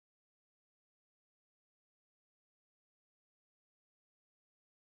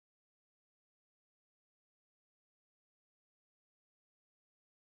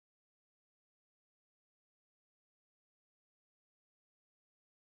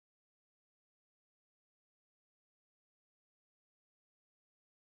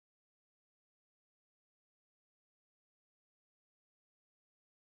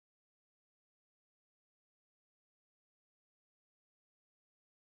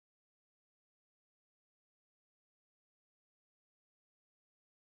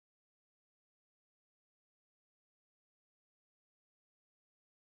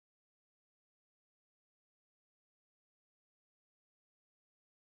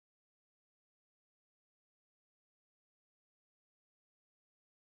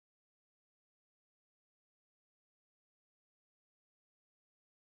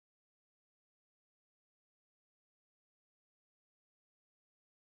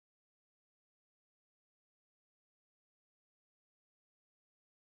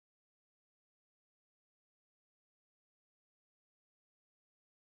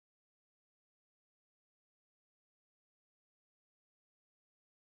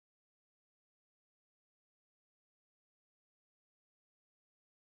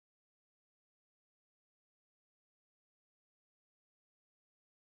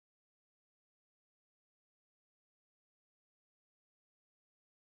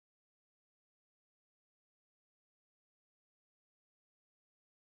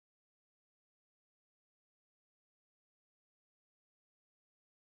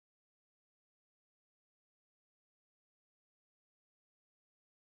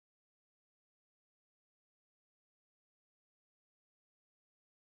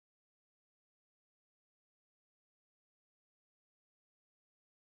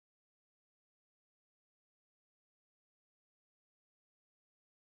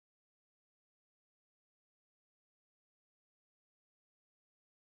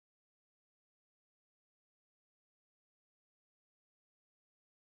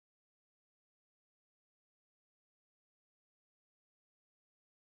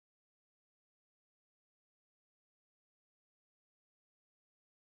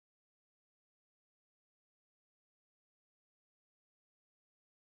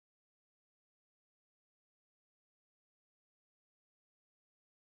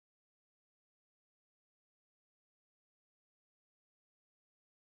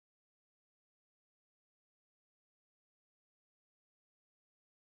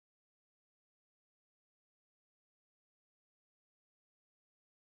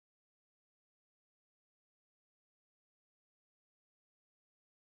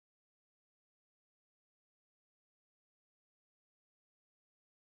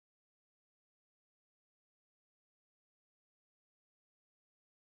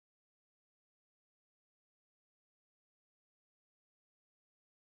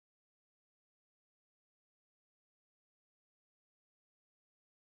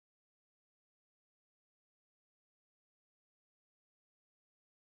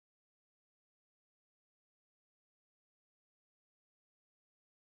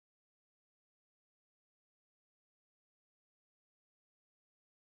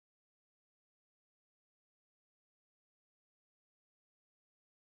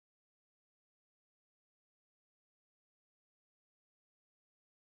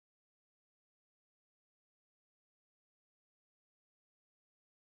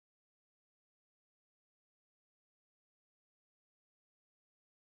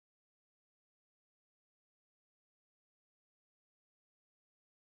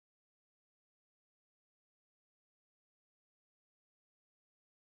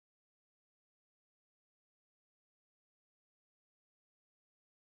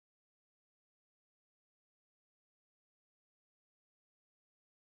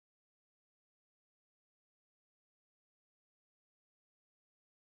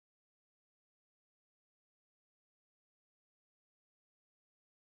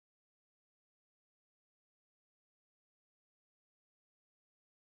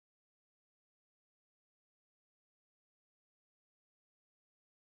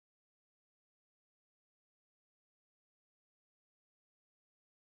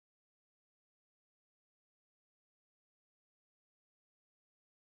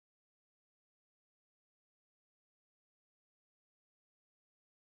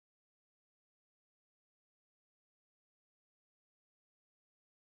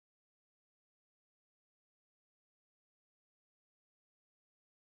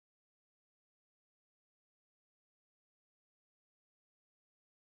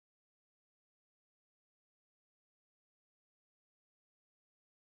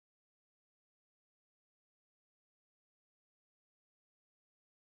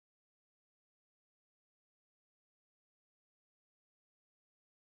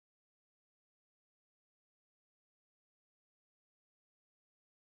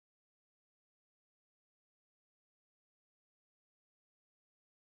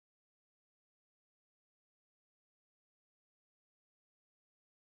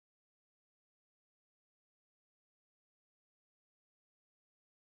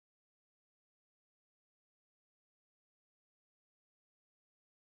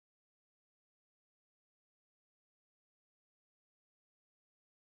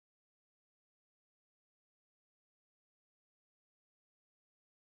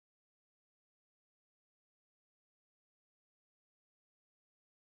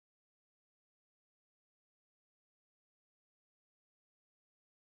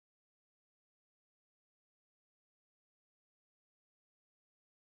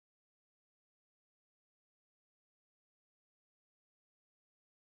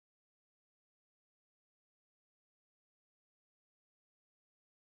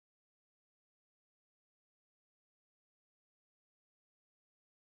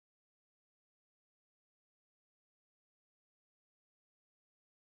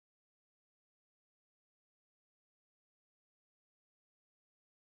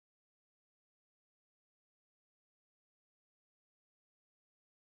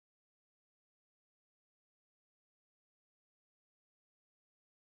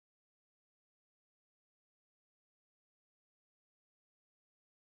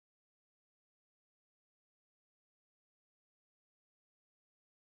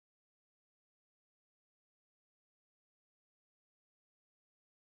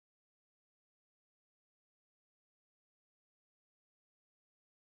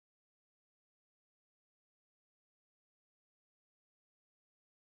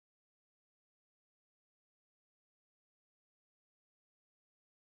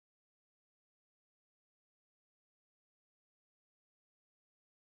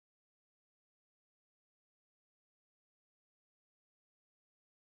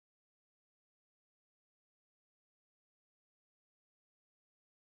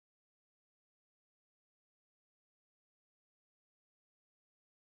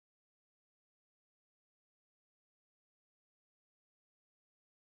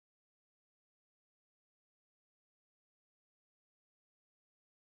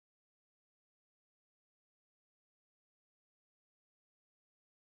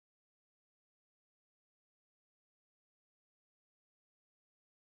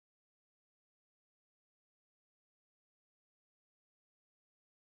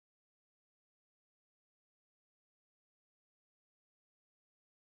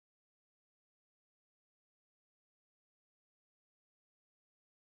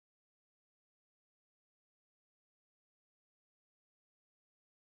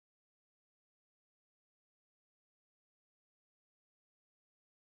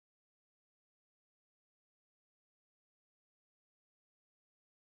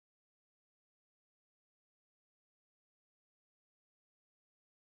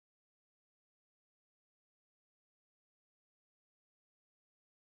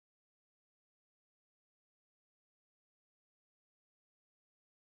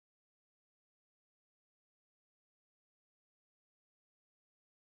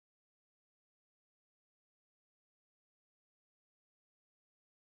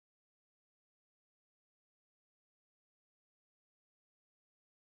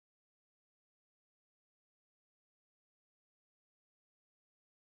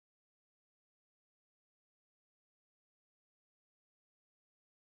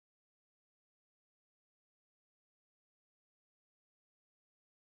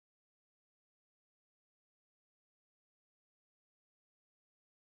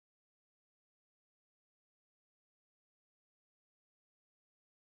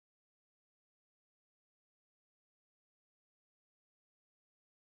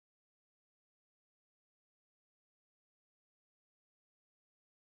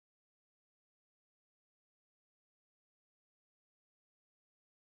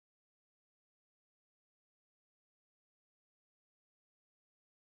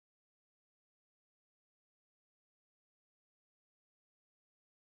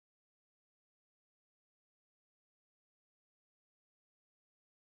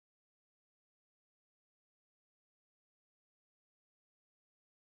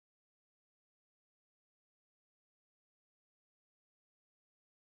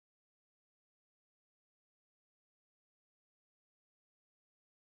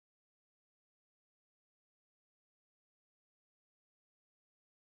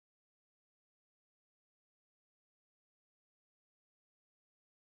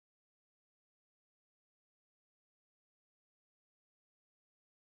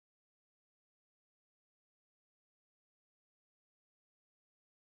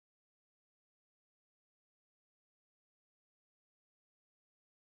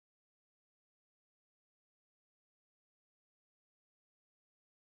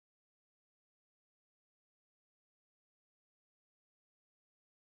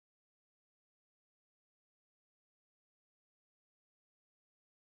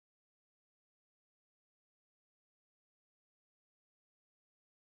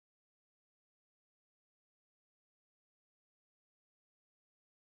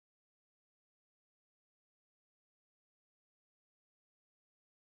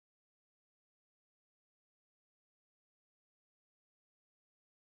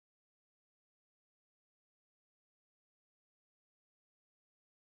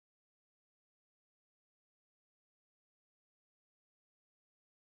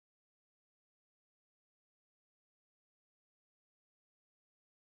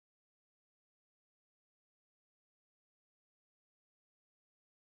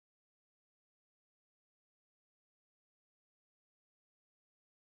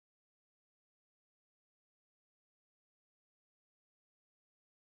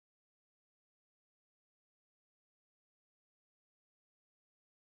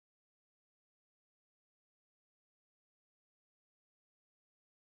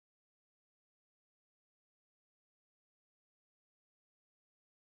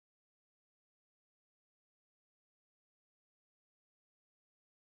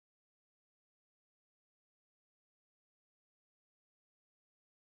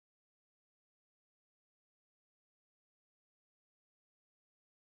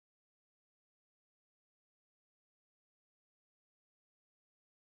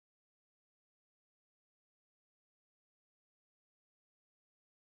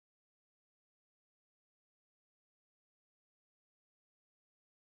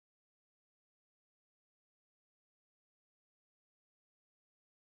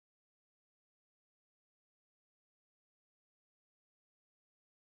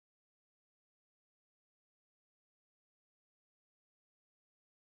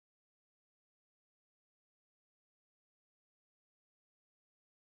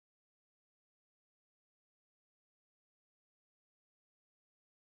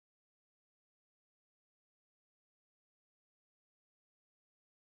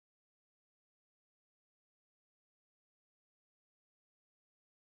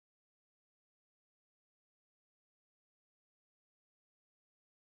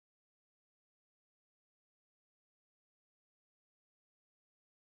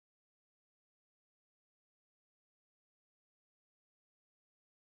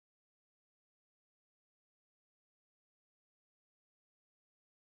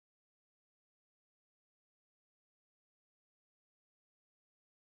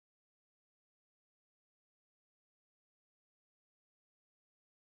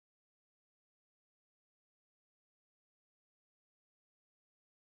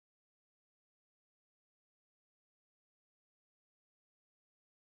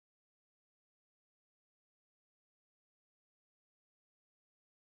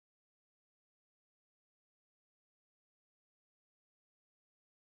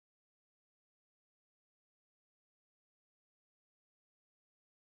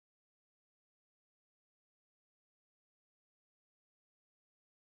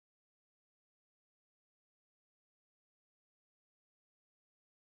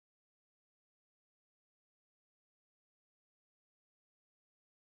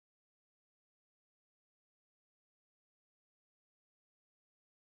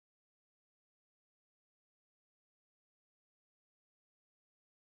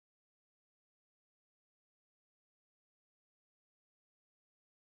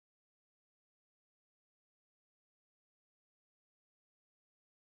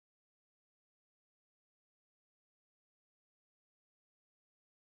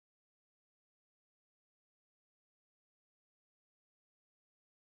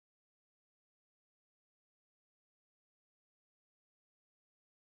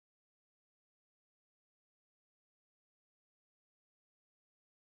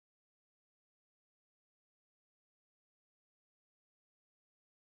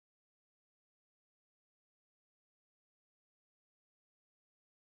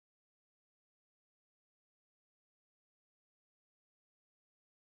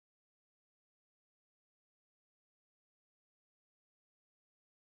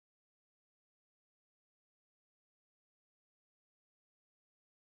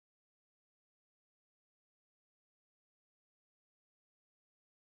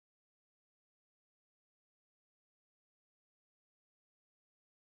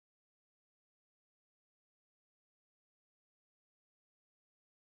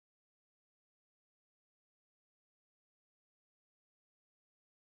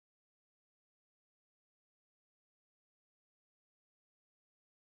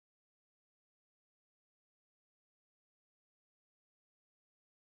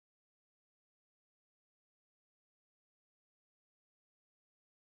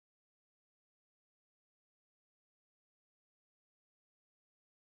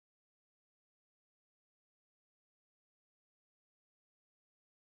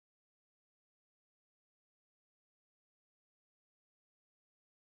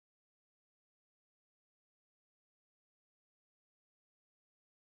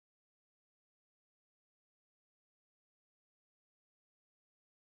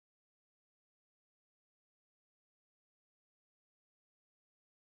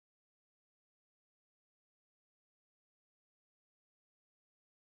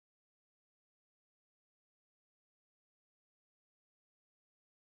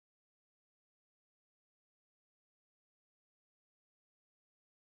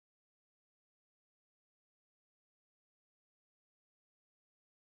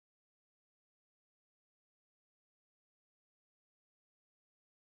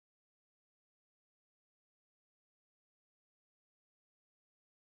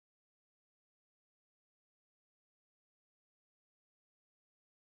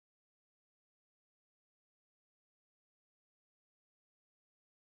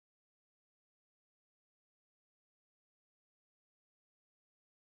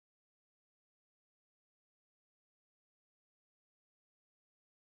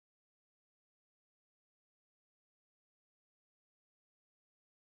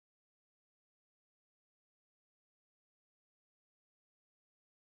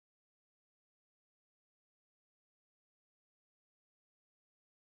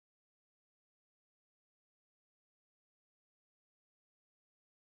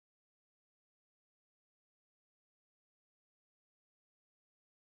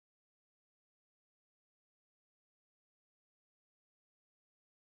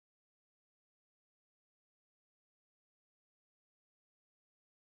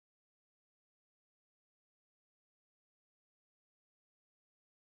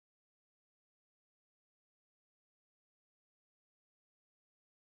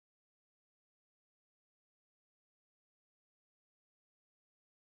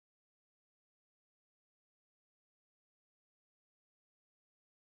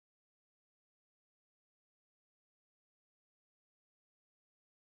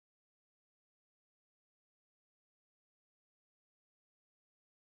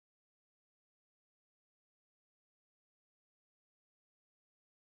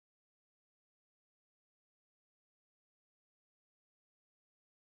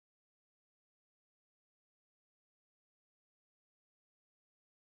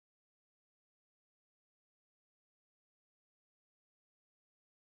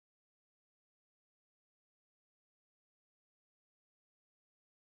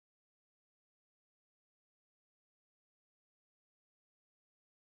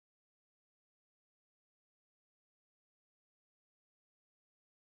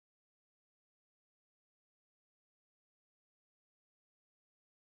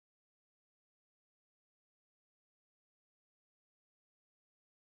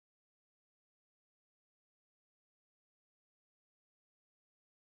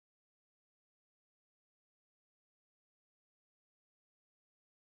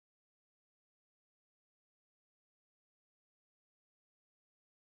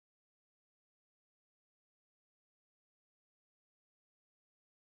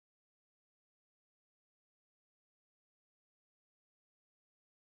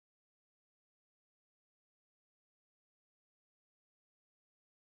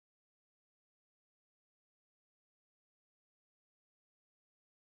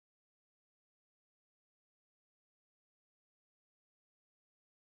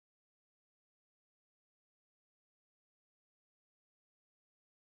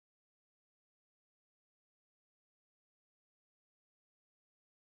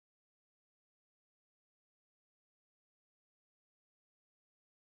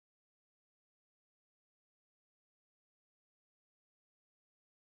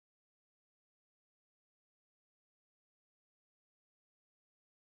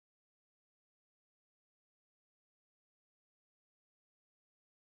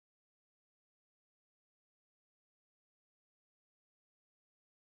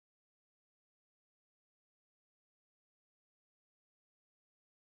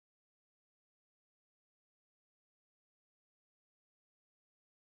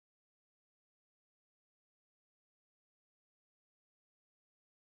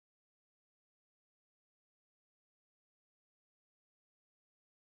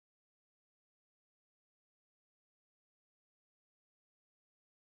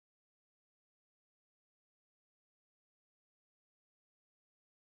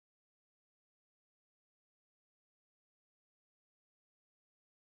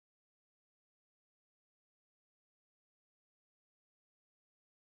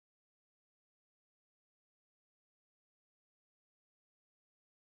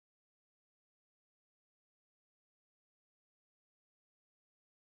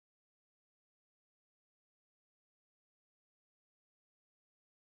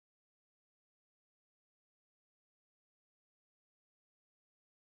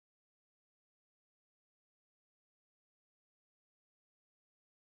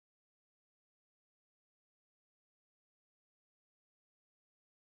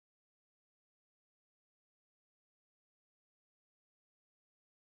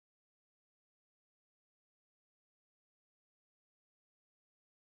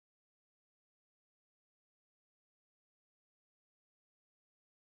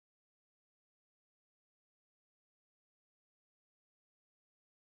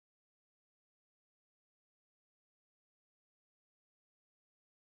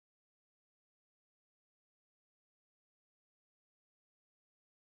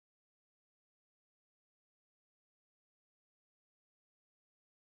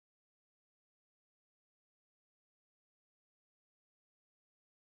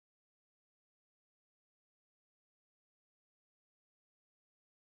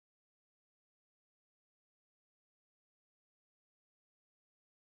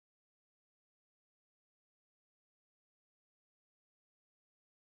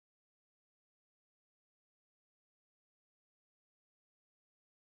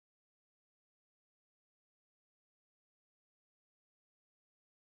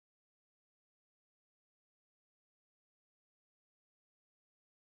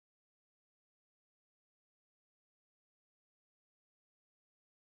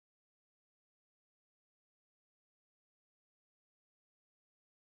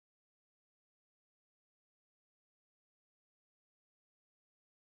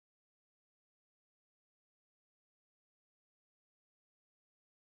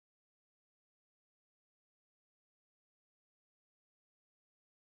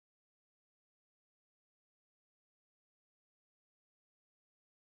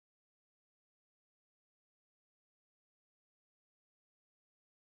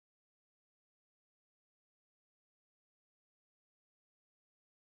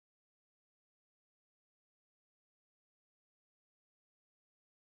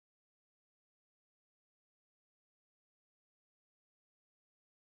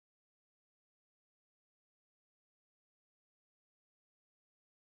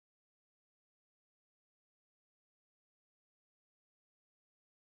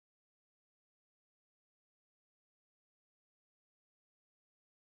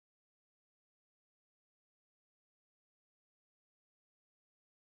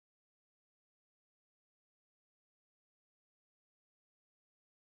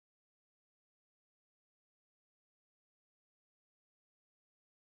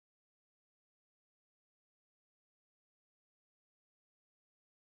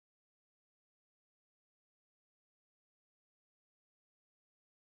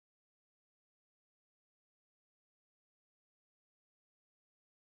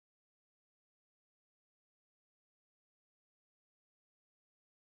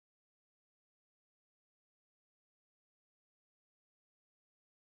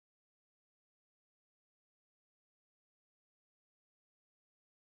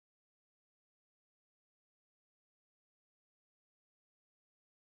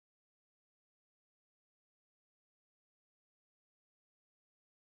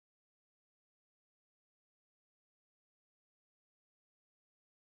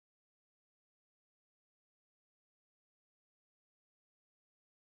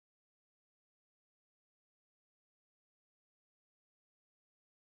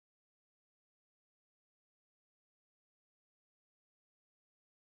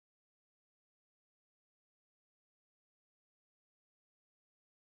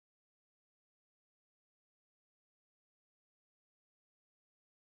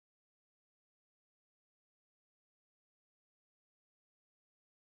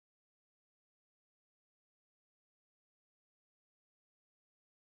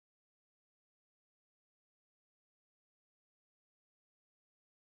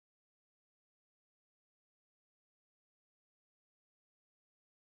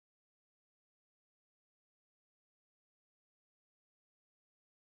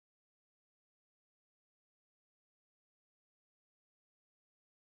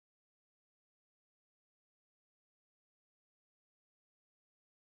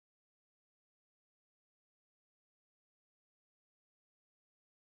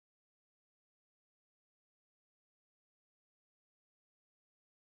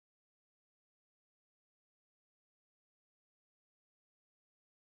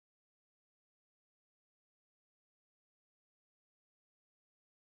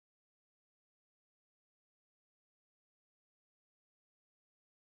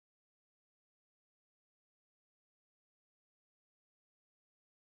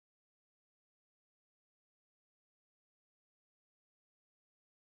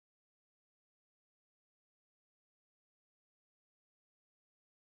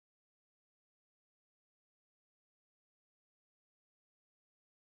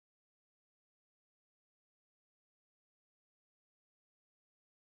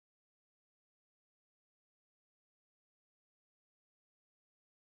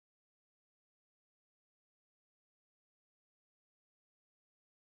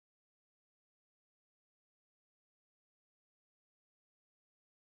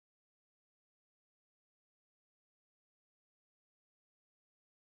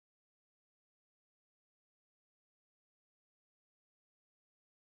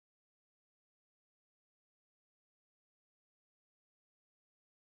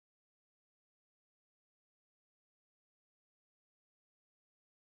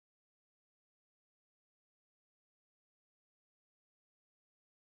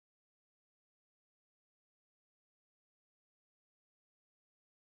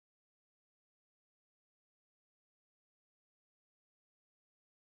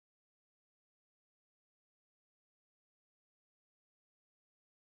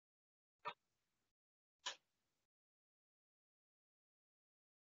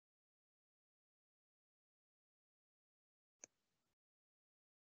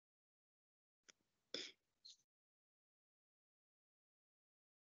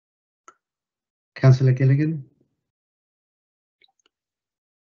Councillor Gilligan?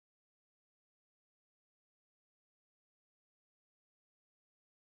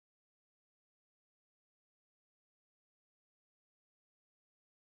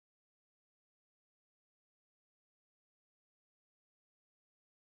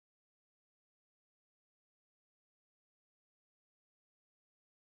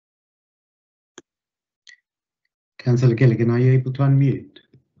 Councillor Gilligan, are you able to unmute?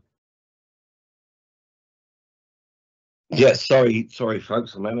 Yeah, sorry,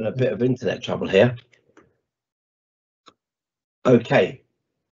 folks. I'm having a bit of internet trouble here. Okay.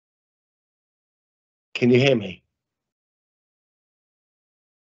 Can you hear me?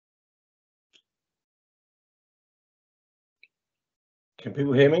 Can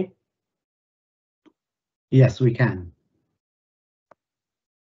people hear me? Yes, we can.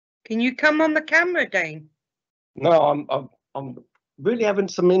 Can you come on the camera, Dane? No, I'm really having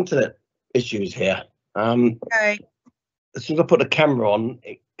some internet issues here. Okay. As soon as I put the camera on,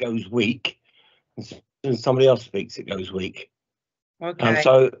 it goes weak. As soon as somebody else speaks, it goes weak. Okay.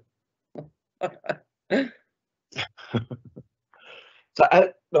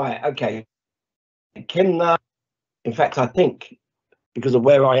 Right, okay. Can in fact, I think because of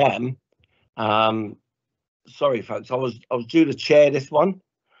where I am, sorry, folks, I was due to chair this one,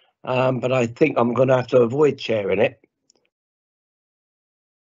 but I think I'm going to have to avoid chairing it.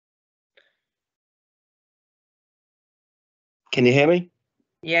 Can you hear me?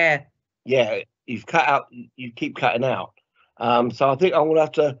 Yeah. Yeah, you've cut out. You keep cutting out. So I think I'm going to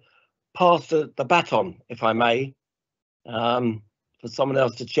have to pass the baton, if I may, for someone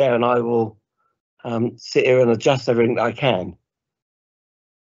else to chair, and I will sit here and adjust everything that I can.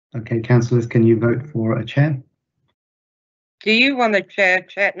 Okay, councillors, can you vote for a chair? Do you want to chair,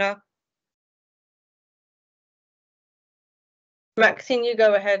 Chetna? Maxine, you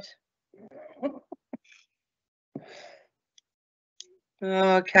go ahead.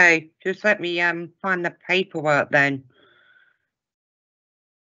 Okay, just let me find the paperwork then.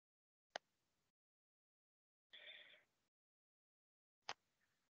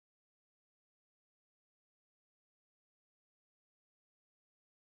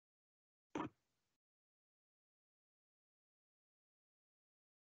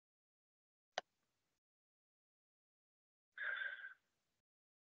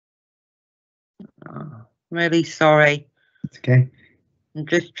 Oh, really sorry. It's okay. I'm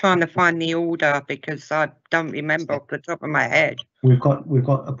just trying to find the order because I don't remember off the top of my head. We've got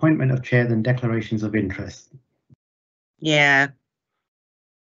appointment of chair, then declarations of interest. Yeah.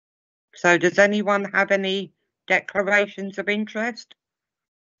 So does anyone have any declarations of interest?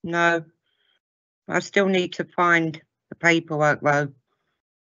 No. I still need to find the paperwork though.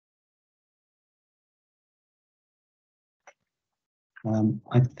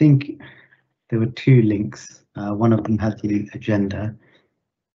 I think there were two links. One of them had the agenda.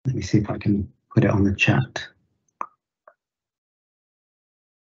 Let me see if I can put it on the chat.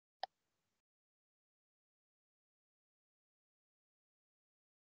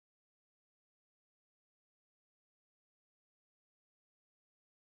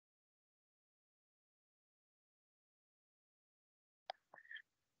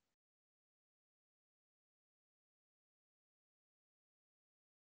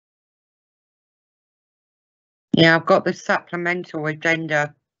 Yeah, I've got the supplemental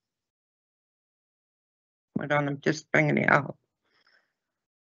agenda. Hold on, I'm just bringing it up.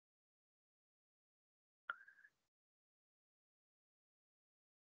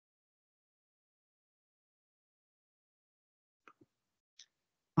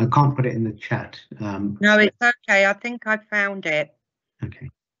 I can't put it in the chat. No, it's okay. I think I found it. Okay.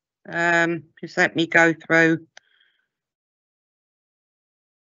 Just let me go through.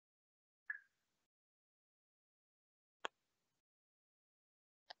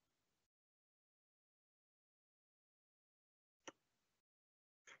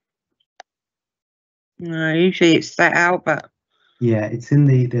 No, usually it's set out, but Yeah, it's in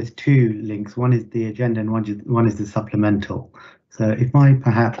there's two links. One is the agenda and one is the supplemental. So if I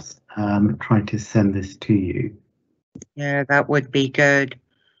perhaps try to send this to you. yeah, that would be good.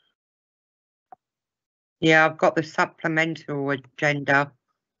 Yeah, I've got the supplemental agenda.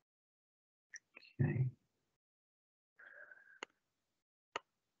 Okay.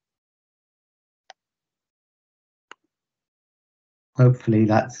 Hopefully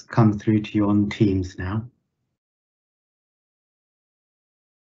that's come through to you on Teams now.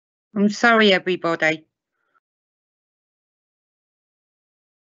 I'm sorry, everybody.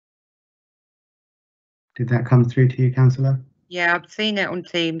 Did that come through to you, Councillor? Yeah, I've seen it on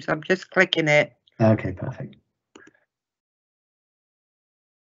Teams. I'm just clicking it. Okay, perfect.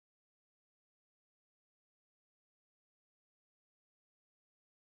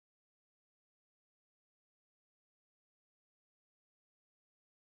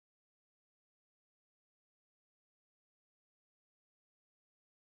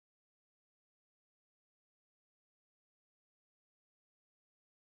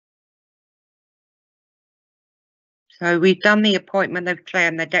 So we've done the appointment of chair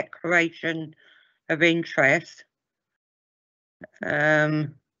and the declaration of interest.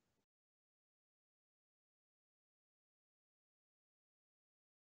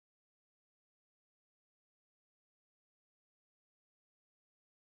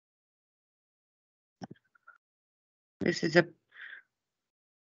 This is a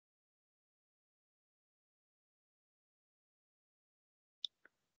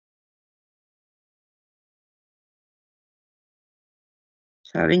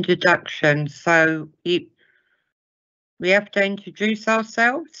introduction. So we have to introduce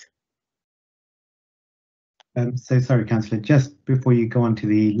ourselves. So sorry, Councillor, just before you go on to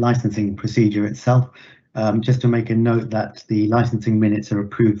the licensing procedure itself, just to make a note that the licensing minutes are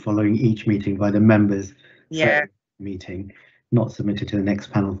approved following each meeting by the members. Yeah. Meeting, not submitted to the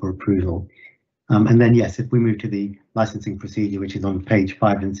next panel for approval. And then, yes, if we move to the licensing procedure, which is on page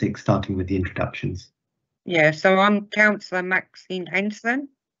 5 and 6, starting with the introductions. Yeah, so I'm Councillor Maxine Henson.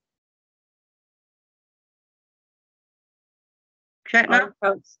 Chetna?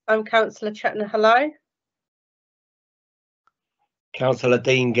 I'm Councillor Chetna. Hello. Councillor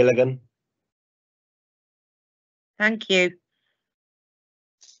Dean Gilligan. Thank you.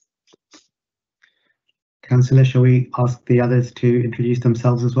 Councillor, shall we ask the others to introduce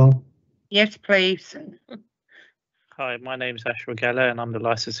themselves as well? Yes, please. Hi, my name is Ash Regala and I'm the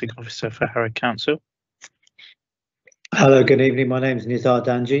Licensing Officer for Harrow Council. Hello, good evening. My name is Nizar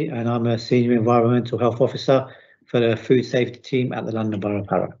Danji and I'm a Senior Environmental Health Officer for the Food Safety Team at the London Borough of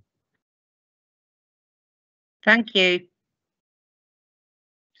Harrow. Thank you.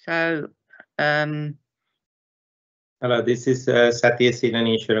 So, Hello, this is Satya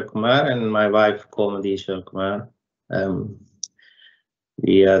Sinani Ishwara Kumar and my wife Komadi Ishwara Kumar.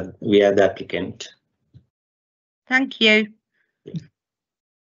 We are the applicant. thank you.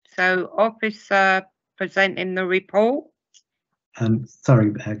 So, officer presenting the report.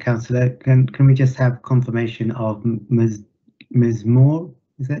 Sorry, Councillor, can we just have confirmation of Ms. Moore?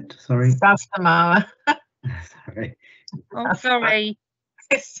 Is it? Sorry. Samara. Sorry. Oh, sorry.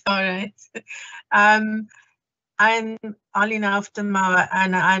 It's all right. I'm Alina Aftamara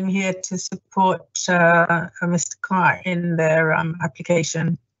and I'm here to support Mr. Carr in their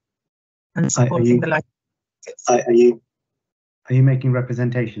application and supporting the license. Are you making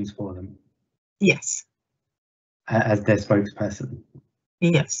representations for them? Yes. As their spokesperson?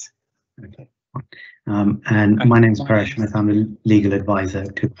 Yes. Okay. And my name's Paresh Smith. I'm the legal advisor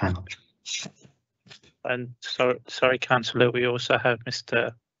to the panel. And sorry, Councillor, we also have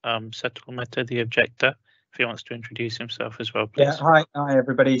Mr. Setul Mehta, the objector, if he wants to introduce himself as well, please. Yeah, hi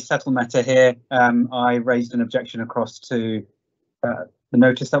everybody, Setul Mehta here. I raised an objection across to the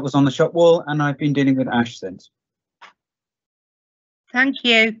notice that was on the shop wall and I've been dealing with Ash since. Thank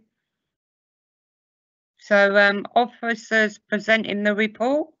you. So, officers presenting the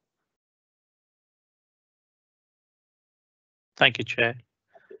report. Thank you, Chair.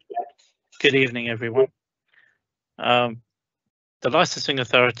 Good evening, everyone. The Licensing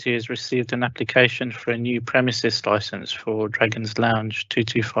Authority has received an application for a new premises licence for Dragon's Lounge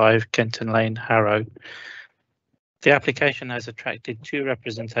 225 Kenton Lane, Harrow. The application has attracted two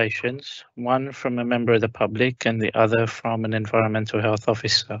representations, one from a member of the public and the other from an environmental health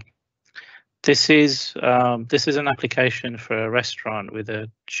officer. This is an application for a restaurant with a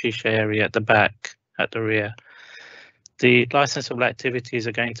shisha area at the back, at the rear. The licensable activities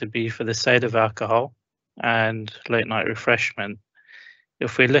are going to be for the sale of alcohol and late night refreshment.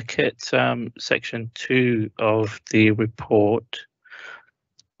 If we look at section 2 of the report,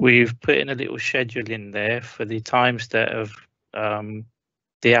 we've put in a little schedule in there for the times that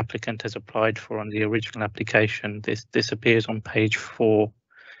the applicant has applied for on the original application. This appears on page 4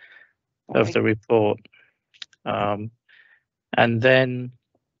 of the report. And then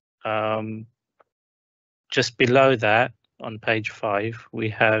just below that, on page 5, we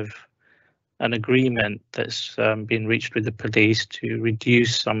have an agreement that's been reached with the police to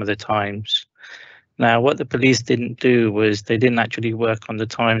reduce some of the times. Now, what the police didn't do was they didn't actually work on the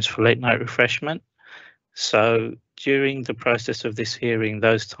times for late night refreshment. So during the process of this hearing,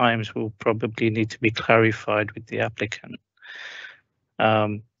 those times will probably need to be clarified with the applicant.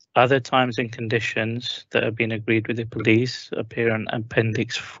 Other times and conditions that have been agreed with the police appear on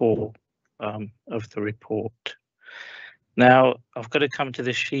Appendix 4 of the report. Now, I've got to come to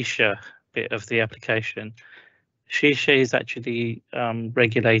the shisha bit of the application. Shisha is actually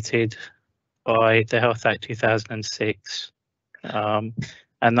regulated by the Health Act 2006, and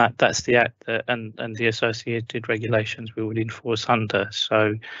that's the act that, and the associated regulations we would enforce under.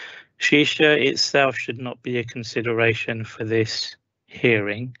 So shisha itself should not be a consideration for this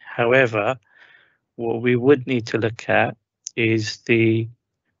hearing. However, what we would need to look at is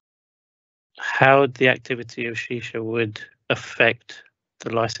how the activity of shisha would affect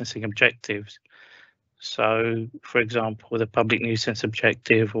the licensing objectives. So, for example, the public nuisance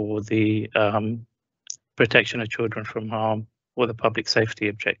objective, or the protection of children from harm, or the public safety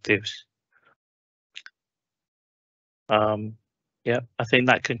objectives. Yeah, I think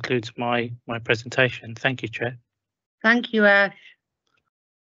that concludes my presentation. Thank you, Chair. Thank you, Ash.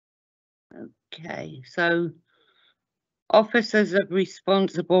 Okay, so officers of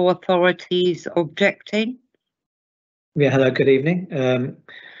responsible authorities objecting. Yeah, hello, good evening.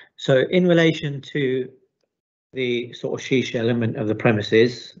 So in relation to the sort of shisha element of the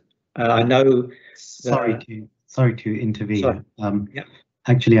premises, I know. Sorry to intervene. Yeah.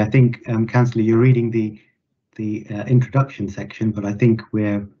 Actually, I think, Councillor, you're reading the introduction section, but I think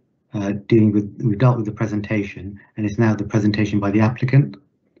we've dealt with the presentation, and it's now the presentation by the applicant.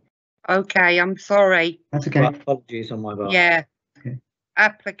 Okay, I'm sorry. That's okay. Well, apologies on my behalf. Yeah. Okay.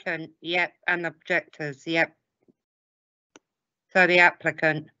 Applicant, yep, and objectors, yep. So the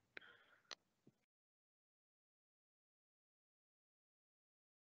applicant.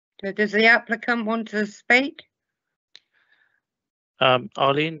 Does the applicant want to speak?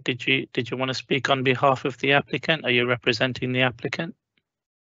 Arlene, did you want to speak on behalf of the applicant? Are you representing the applicant?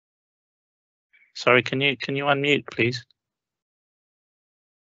 Sorry, can you unmute, please?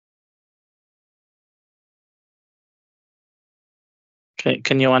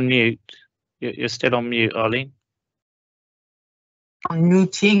 Can you unmute? You're still on mute, Arlene.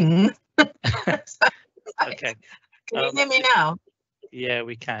 Unmuting. Okay. Can you hear me now? Yeah,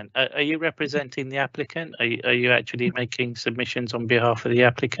 we can. Are you representing the applicant? Are you actually making submissions on behalf of the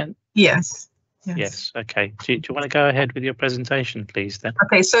applicant? Yes. Yes. Okay. Do you want to go ahead with your presentation, please, then?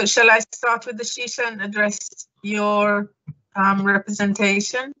 Okay, so shall I start with the shisha and address your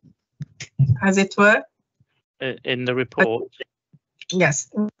representation, as it were? In the report.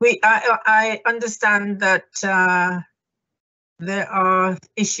 Yes, I understand that there are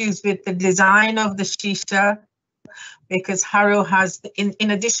issues with the design of the shisha, because Harrow has,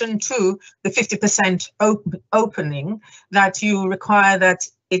 in addition to the 50% opening, that you require that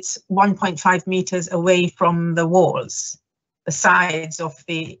it's 1.5 meters away from the walls, the sides of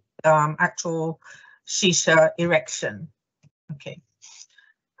the actual shisha erection. Okay.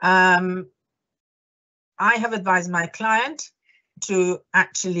 I have advised my client to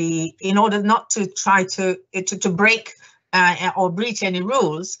actually, in order not to try to break or breach any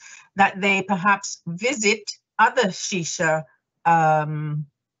rules, that they perhaps visit other shisha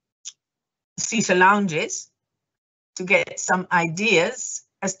lounges to get some ideas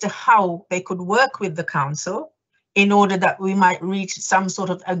as to how they could work with the council in order that we might reach some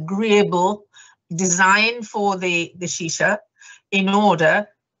sort of agreeable design for the shisha, in order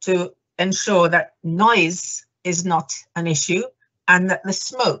to ensure that noise is not an issue and that the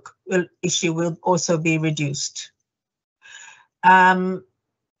smoke issue will also be reduced.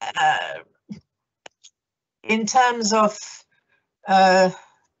 In terms of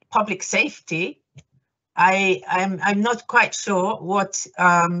public safety, I'm not quite sure what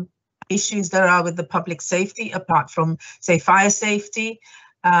issues there are with the public safety, apart from, say, fire safety,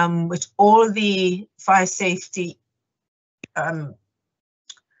 which all the fire safety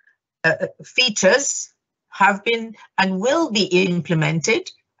features have been and will be implemented,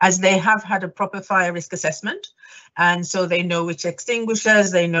 as they have had a proper fire risk assessment. And so they know which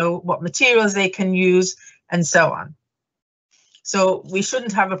extinguishers, they know what materials they can use, and so on. So we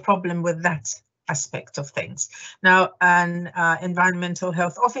shouldn't have a problem with that aspect of things. Now, an environmental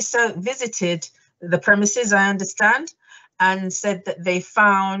health officer visited the premises, I understand, and said that they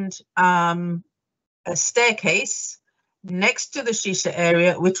found a staircase next to the shisha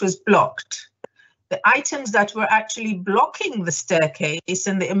area, which was blocked. The items that were actually blocking the staircase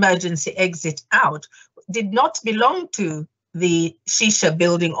and the emergency exit out did not belong to the shisha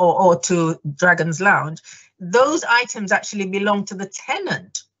building or to Dragon's Lounge. Those items actually belong to the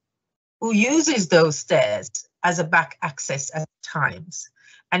tenant who uses those stairs as a back access at times.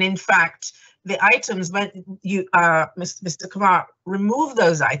 And in fact, the items, when you, Mr. Kumar, removed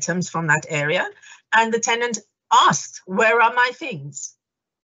those items from that area, and the tenant asked, "Where are my things?"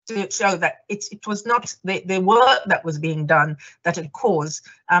 to show that it was not the work that was being done that had caused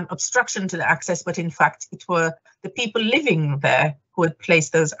obstruction to the access, but in fact it were the people living there who had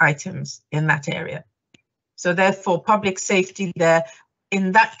placed those items in that area. So therefore, public safety there,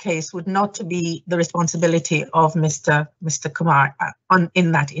 in that case, would not be the responsibility of Mr. Kumar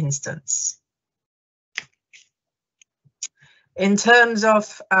in that instance. In terms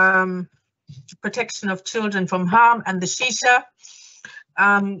of protection of children from harm and the shisha,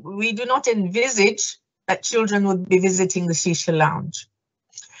 we do not envisage that children would be visiting the Shisha Lounge.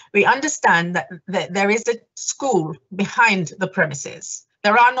 We understand that there is a school behind the premises.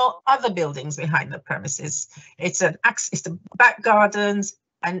 There are no other buildings behind the premises. It's the back gardens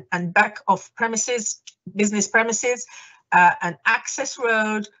and back of premises, business premises, an access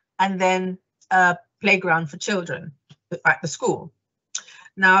road, and then a playground for children at the school.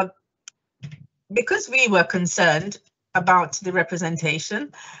 Now, because we were concerned about the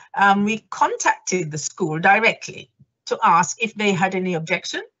representation, we contacted the school directly to ask if they had any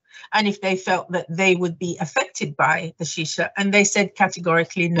objection and if they felt that they would be affected by the Shisha, and they said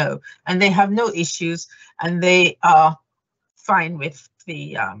categorically no, and they have no issues, and they are fine with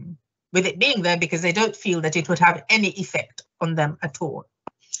the with it being there because they don't feel that it would have any effect on them at all.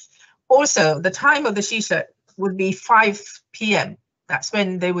 Also, the time of the Shisha would be 5 p.m. That's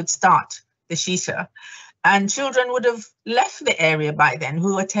when they would start the Shisha, and children would have left the area by then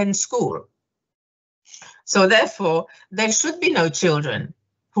who attend school. So therefore, there should be no children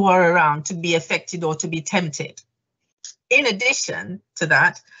who are around to be affected or to be tempted. In addition to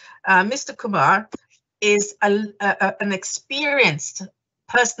that, Mr. Kumar is an experienced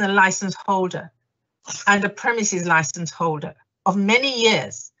personal license holder and a premises license holder of many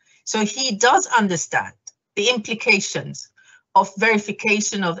years. So he does understand the implications of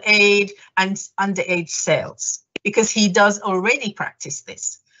verification of aid and underage sales, because he does already practice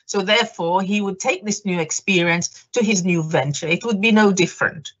this. So therefore, he would take this new experience to his new venture. It would be no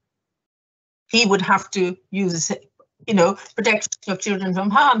different. He would have to use, protection of children from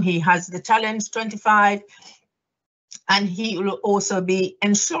harm. He has the challenge 25, and he will also be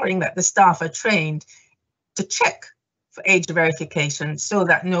ensuring that the staff are trained to check for age verification so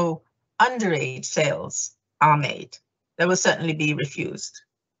that no underage sales are made. They will certainly be refused.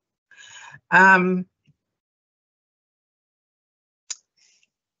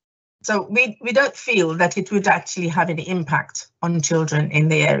 So we don't feel that it would actually have any impact on children in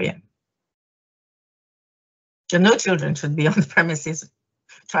the area. So no children should be on the premises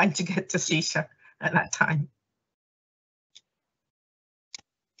trying to get to Shisha at that time.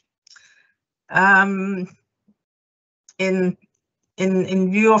 In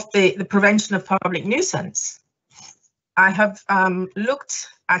view of the prevention of public nuisance, I have looked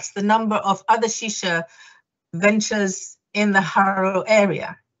at the number of other Shisha ventures in the Harrow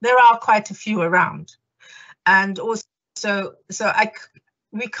area. There are quite a few around, and also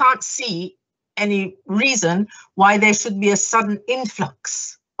we can't see any reason why there should be a sudden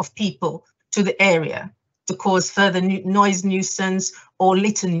influx of people to the area to cause further noise nuisance or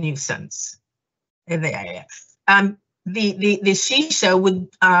litter nuisance in the area. The Shisha would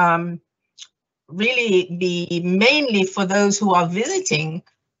really be mainly for those who are visiting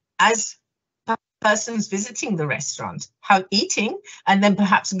as persons visiting the restaurant, eating, and then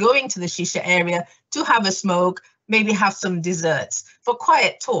perhaps going to the Shisha area to have a smoke, maybe have some desserts for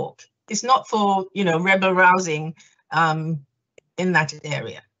quiet talk. It's not for, rebel rousing in that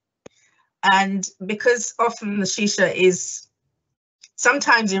area. And because often the Shisha is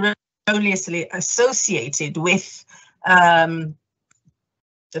sometimes erroneously associated with the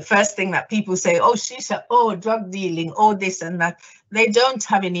first thing that people say, oh, Shisha, oh, drug dealing, oh, this and that. They don't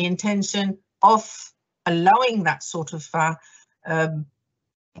have any intention of allowing that sort of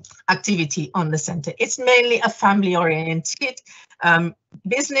activity on the centre. It's mainly a family-oriented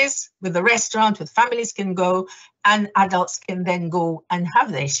business with the restaurant, with families can go, and adults can then go and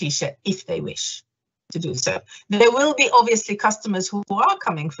have their Shisha if they wish to do so. There will be obviously customers who are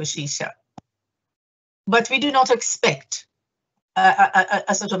coming for Shisha, but we do not expect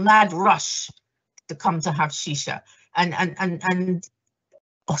a sort of mad rush to come to have Shisha and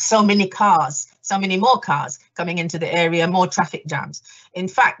so many cars, so many more cars coming into the area, more traffic jams. In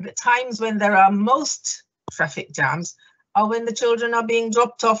fact, the times when there are most traffic jams are when the children are being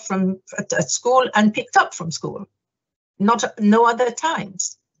dropped off at school and picked up from school, no other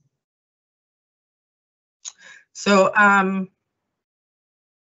times. So I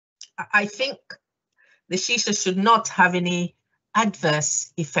think the Shisha should not have any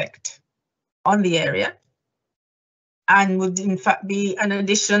adverse effect on the area, and would in fact be an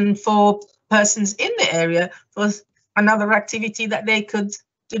addition for persons in the area for another activity that they could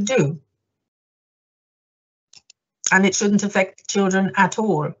do. And it shouldn't affect children at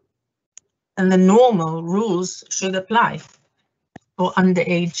all. And the normal rules should apply for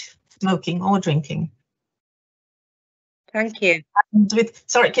underage smoking or drinking. Thank you.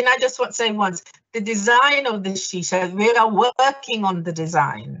 Sorry, can I just say once, the design of the Shisha, we are working on the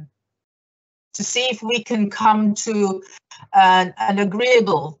design to see if we can come to an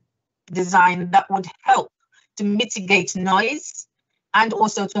agreeable design that would help to mitigate noise and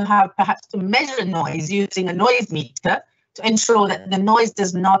also to have perhaps to measure noise using a noise meter to ensure that the noise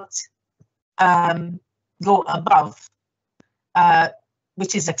does not go above,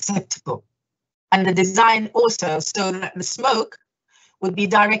 which is acceptable. And the design also so that the smoke would be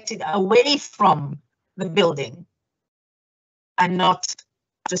directed away from the building and not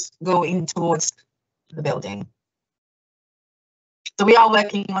just go in towards the building. So we are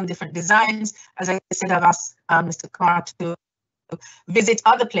working on different designs. As I said, I've asked Mr. Kumar to visit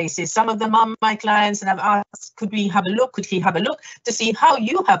other places. Some of them are my clients, and I've asked, could we have a look? Could he have a look to see how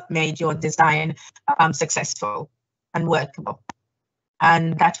you have made your design successful and workable?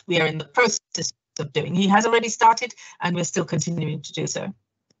 And that we are in the process of doing. He has already started, and we're still continuing to do so.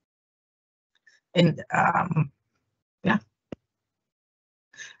 And yeah.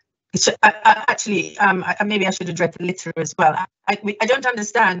 So, actually, maybe I should address litter as well. I don't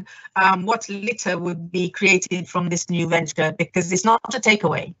understand what litter would be created from this new venture, because it's not a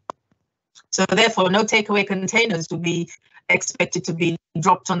takeaway. So therefore, no takeaway containers would be expected to be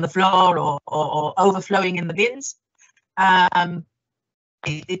dropped on the floor or overflowing in the bins.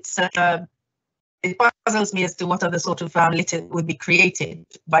 It puzzles me as to what other sort of litter would be created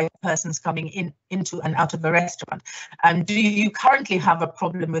by persons coming into and out of a restaurant. And do you currently have a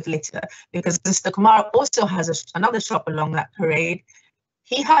problem with litter? Because Mr. Kumar also has another shop along that parade.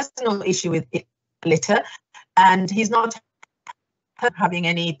 He has no issue with litter, and he's not having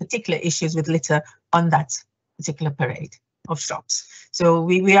any particular issues with litter on that particular parade of shops. So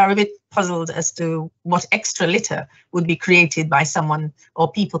we are a bit puzzled as to what extra litter would be created by someone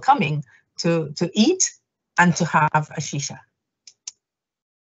or people coming to eat and to have a shisha.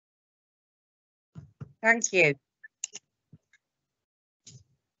 Thank you.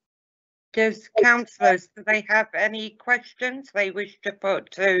 Does councillors, do they have any questions they wish to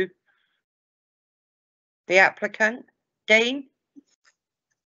put to the applicant? Dean?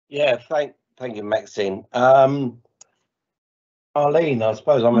 Yeah, thank you, Maxine. Arlene, I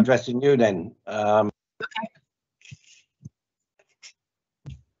suppose I'm addressing you then. Okay.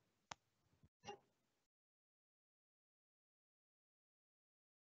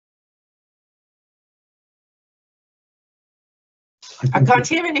 I can't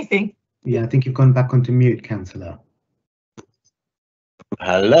hear anything. Yeah, I think you've gone back onto mute, councillor.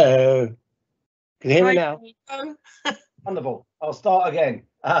 Hello. Can you hear me Hi, now? Wonderful. I'll start again.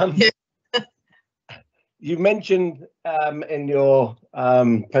 You mentioned in your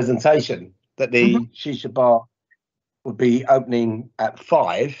presentation that the shisha bar would be opening at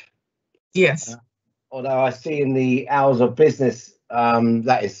 5. Yes. Although I see in the hours of business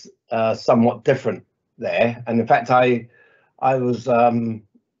that is somewhat different there. And in fact, I was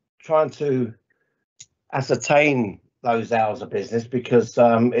trying to ascertain those hours of business because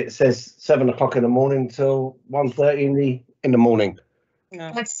it says 7 o'clock in the morning till 1:30 in the morning.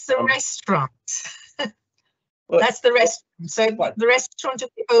 No. That's the restaurant. Well, That's the restaurant. So what? the restaurant will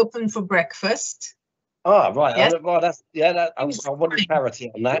be open for breakfast. Right. Yes. Well, that's I wanted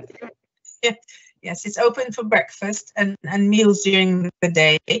clarity on that. Yes, it's open for breakfast and meals during the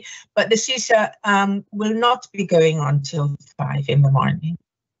day, but the shisha will not be going on till 5 in the morning.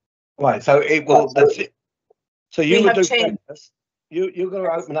 Right. So it will. So you We will have do changed. breakfast. You're going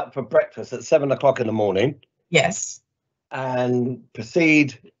to open up for breakfast at 7 o'clock in the morning Yes, and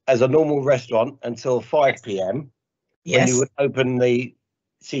proceed as a normal restaurant until 5 p.m. when yes. you would open the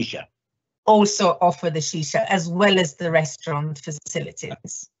shisha. Also offer the shisha as well as the restaurant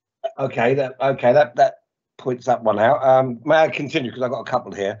facilities. Okay, that points that one out. May I continue, because I've got a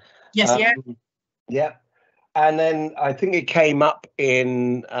couple here? Yes, yeah. Yeah. And then I think it came up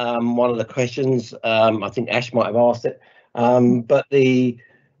in one of the questions. I think Ash might have asked it, but the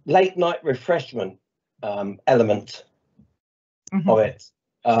late night refreshment element of it.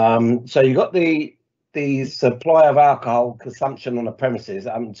 So you got the supply of alcohol consumption on the premises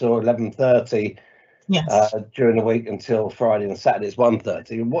up until 11:30. Yes. During the week until Friday and Saturday it's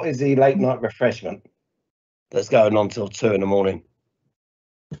 1:30. What is the late night refreshment that's going on till 2 in the morning?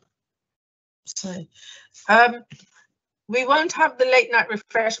 So, we won't have the late night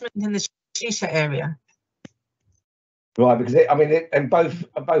refreshment in the shisha area. Right, because in both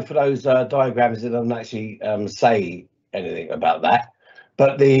of those diagrams, it doesn't actually say anything about that.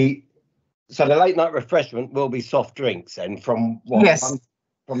 But the late night refreshment will be soft drinks, and from what? Yes.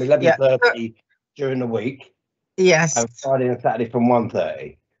 From 11:30 during the week. Yes. And Friday and Saturday from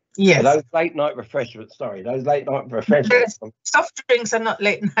 1:30. Yes. So those late night refreshments. Sorry, those late night refreshments. Soft drinks are not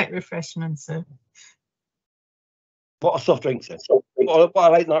late night refreshments. So. What are soft drinks then? What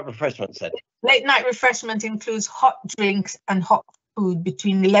are late night refreshments then? Late night refreshment includes hot drinks and hot food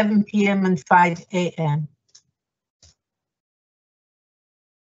between 11 p.m. and 5 a.m.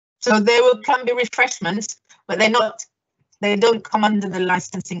 So can be refreshments, but they don't come under the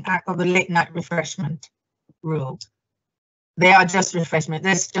Licensing Act or the late night refreshment rule. They are just refreshment.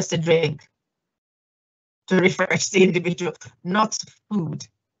 There's just a drink to refresh the individual, not food.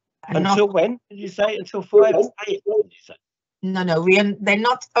 Until when did you say? Until 5 AM? Did you say? No, they're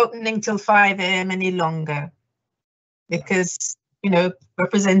not opening till 5 AM any longer, because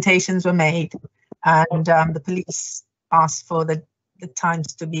representations were made, and the police asked for the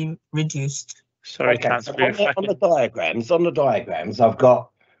times to be reduced. Sorry, Okay, Councillor. so on the diagrams, I've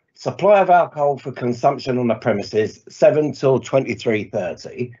got supply of alcohol for consumption on the premises 7 till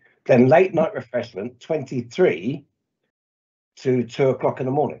 23:30, then late night refreshment 23 to 2 o'clock in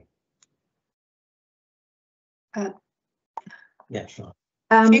the morning. Yeah, sure.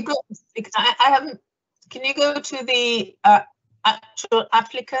 Can you go to the actual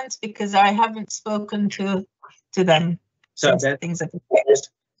applicants, because I haven't spoken to them So since things have changed.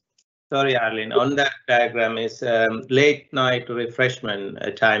 Sorry, Arlene, on that diagram is late night refreshment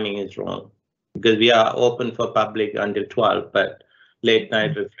timing is wrong, because we are open for public until 12, but late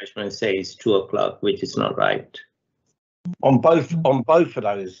night refreshment says 2 o'clock, which is not right. On both of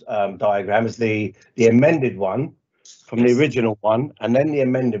those diagrams, the amended one from the original one and then the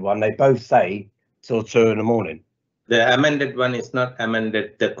amended one, they both say till 2 in the morning. The amended one is not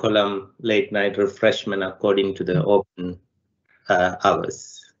amended the column late night refreshment according to the open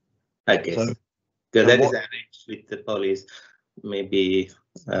hours, I guess. So that is arranged with the police. Maybe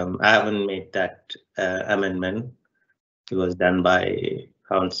I haven't made that amendment. It was done by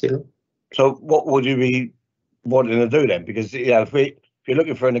council. So what would you be wanting to do then? Because if you're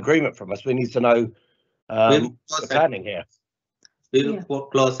looking for an agreement from us, we need to know the planning here. We will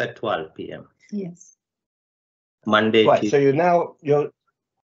close at 12 PM. Yes. Monday. Right. So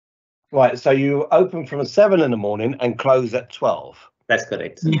So you open from 7 in the morning and close at 12. That's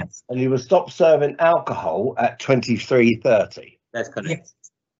correct. Yes. And you will stop serving alcohol at 23:30. That's correct. Yes.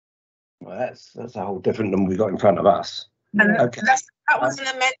 Well, that's a whole different than we got in front of us. And Okay. that was an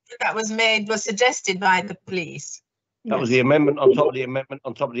amendment that was suggested by the police. That was the amendment on top of the amendment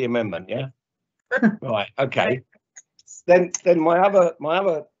on top of the amendment, yeah. Right. Okay. Then my other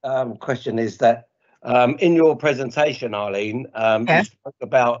question is that in your presentation, Arlene, you spoke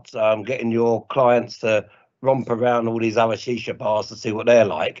about getting your clients to romp around all these other shisha bars to see what they're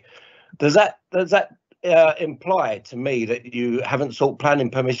like. Does that imply to me that you haven't sought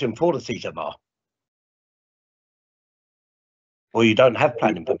planning permission for the shisha bar, or you don't have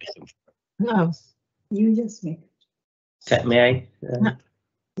planning permission? No. You just make it. May I?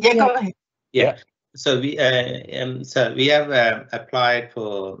 Yeah, go ahead. Yeah. So we have applied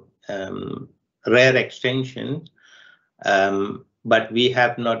for rare extension, but we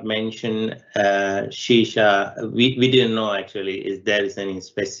have not mentioned shisha. We didn't know actually if there is any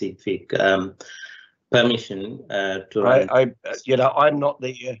specific permission to run. I'm not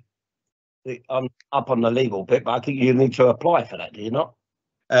I'm up on the legal bit, but I think you need to apply for that, do you not?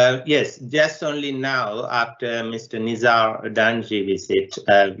 Yes, just only now after Mr. Nizar Danji visit,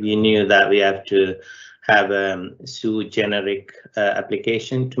 we knew that we have to have a sui generic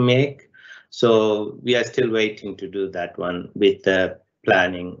application to make. So we are still waiting to do that one with the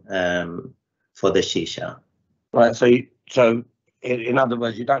planning for the shisha. Right. So in other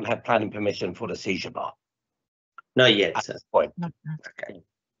words, you don't have planning permission for the shisha bar. Not yet, sir. Point. Okay.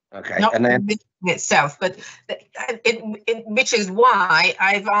 Okay. Not and then itself, but which is why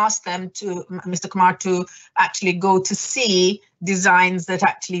I've asked them to, Mr. Kumar, to actually go to see designs that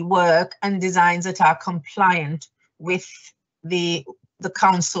actually work and designs that are compliant with the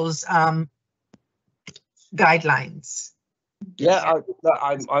council's guidelines. Yeah,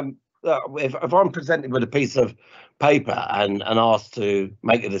 if I'm presented with a piece of paper and asked to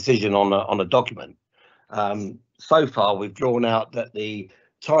make a decision on a document, so far we've drawn out that the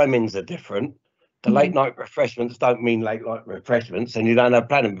timings are different. The late night refreshments don't mean late night refreshments, and you don't have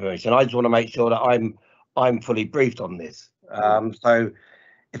planning permission. I just want to make sure that I'm fully briefed on this. So,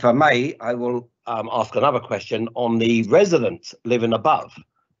 if I may, I will ask another question on the residents living above,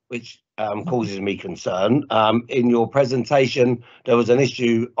 which causes me concern. In your presentation, there was an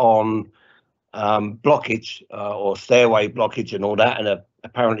issue on blockage or stairway blockage and all that, and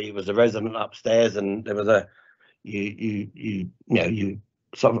apparently it was a resident upstairs, and there was you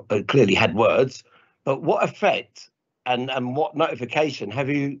sort of clearly had words. But what effect and what notification have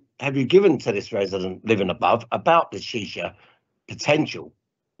you given to this resident living above about the shisha potential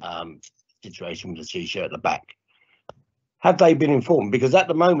situation with the shisha at the back? Have they been informed? Because at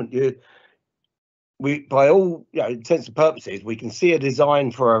the moment, by all intents and purposes, we can see a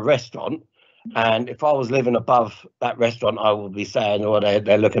design for a restaurant, And if I was living above that restaurant, I would be saying, "Oh,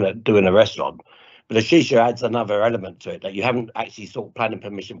 they're looking at doing a restaurant." But the shisha adds another element to it that you haven't actually sought planning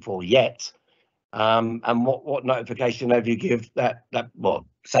permission for yet. And what notification have you give that well,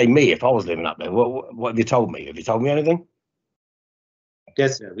 say me if I was living up there? What have you told me? Have you told me anything?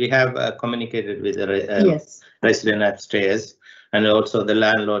 Yes, sir. We have communicated with the Yes. resident upstairs, and also the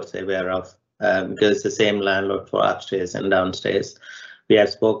landlord's aware of, because it's the same landlord for upstairs and downstairs. We have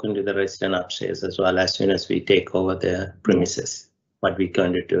spoken to the resident upstairs as well as soon as we take over the premises, what we're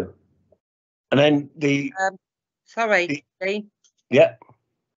going to do. And then the Sorry, Lee. yeah.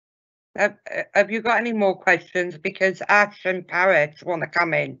 Have you got any more questions? Because Ash and Paris want to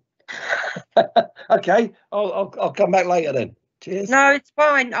come in. Okay, I'll come back later then. Cheers. No, it's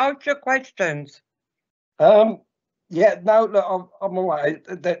fine. Ask your questions. Yeah, no, look, I'm all right.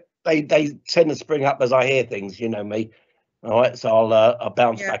 They tend to spring up as I hear things, you know me. All right, so I'll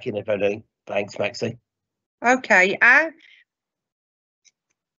bounce back in if anything. Thanks, Maxie. Okay, Ash.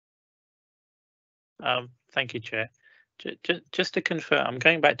 Thank you, Chair. Just to confirm, I'm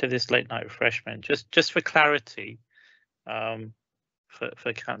going back to this late night refreshment. Just for clarity,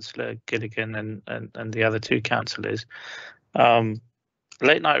 for Councillor Gilligan and the other two councillors,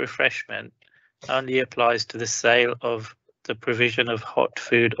 late night refreshment only applies to the sale of the provision of hot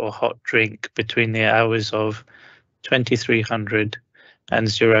food or hot drink between the hours of 2300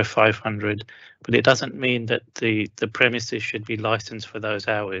 and 0500, but it doesn't mean that the premises should be licensed for those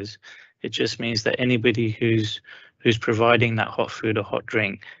hours. It just means that anybody who's providing that hot food or hot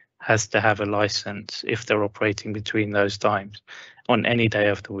drink has to have a license if they're operating between those times on any day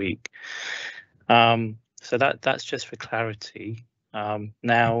of the week. So that's just for clarity.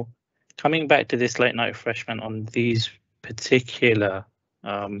 Now, coming back to this late night refreshment on these particular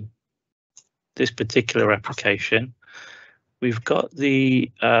this particular application, we've got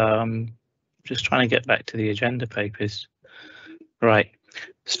the just trying to get back to the agenda papers. Right.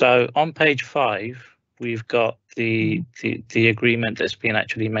 So on page 5, we've got the agreement that's been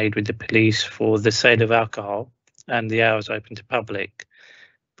actually made with the police for the sale of alcohol and the hours open to public.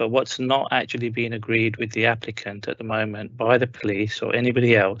 But what's not actually being agreed with the applicant at the moment by the police or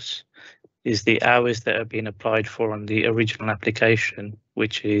anybody else is the hours that are being applied for on the original application,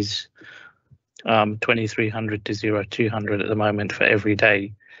 which is 2300 to 0200 at the moment for every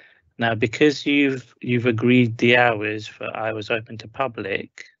day. Now, because you've agreed the hours for hours open to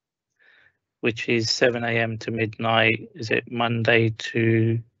public, which is 7 AM to midnight, is it Monday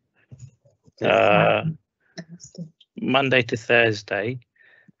to Thursday,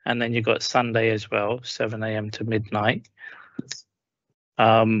 and then you've got Sunday as well, 7 AM to midnight.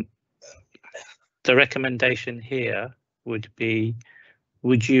 The recommendation here would be,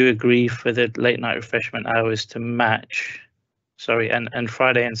 would you agree for the late night refreshment hours to match? Sorry, and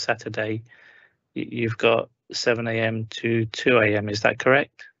Friday and Saturday, you've got 7 AM to 2 AM. Is that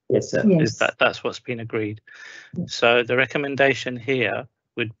correct? Yes, sir. Yes. That's what's been agreed. Yes. So the recommendation here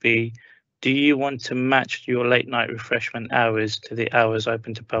would be, do you want to match your late night refreshment hours to the hours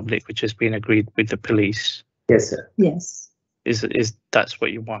open to public, which has been agreed with the police? Yes, sir. Yes. Is that's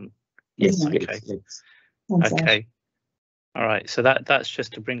what you want? Yes. Okay. Yes. Okay. All right. So that's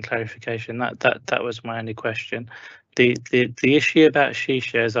just to bring clarification. That was my only question. The issue about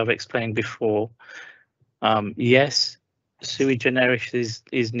shisha, as I've explained before, yes, sui generis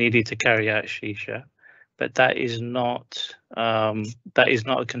is needed to carry out shisha, but that is not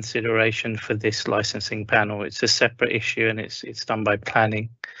a consideration for this licensing panel. It's a separate issue, and it's done by planning.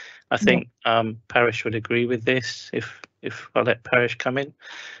 I think Parish would agree with this. If I let Parish come in,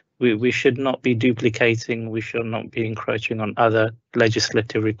 we should not be duplicating. We should not be encroaching on other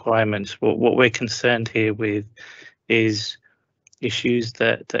legislative requirements. What we're concerned here with is issues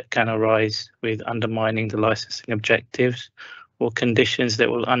that can arise with undermining the licensing objectives, or conditions that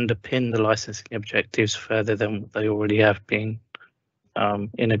will underpin the licensing objectives further than they already have been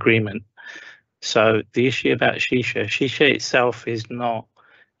in agreement. So the issue about shisha itself is not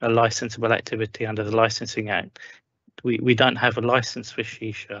a licensable activity under the Licensing Act. We don't have a license for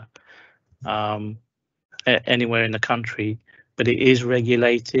shisha anywhere in the country, but it is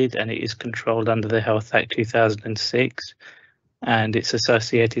regulated and it is controlled under the Health Act 2006 and its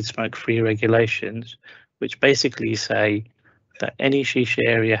associated smoke-free regulations, which basically say that any shisha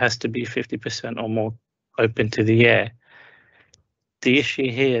area has to be 50% or more open to the air. The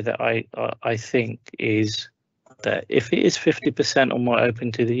issue here that I think is that if it is 50% or more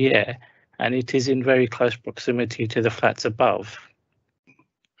open to the air and it is in very close proximity to the flats above,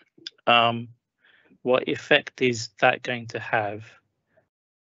 what effect is that going to have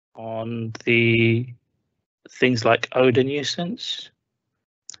on the things like odor nuisance,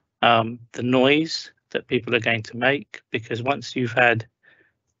 the noise that people are going to make, because once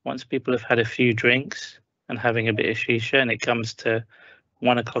people have had a few drinks and having a bit of shisha, and it comes to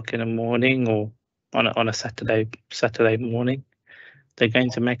 1 o'clock in the morning or on a Saturday morning, they're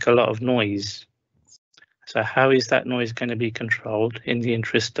going to make a lot of noise. So how is that noise going to be controlled in the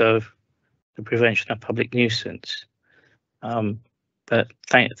interest of the prevention of public nuisance? But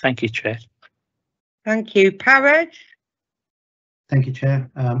thank you, Chair. Thank you. Parage? Thank you, Chair,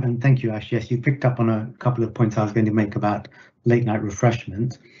 and thank you, Ash. Yes, you picked up on a couple of points I was going to make about late night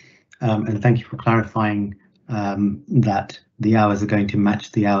refreshment, and thank you for clarifying that the hours are going to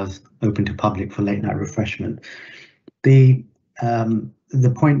match the hours open to public for late night refreshment. The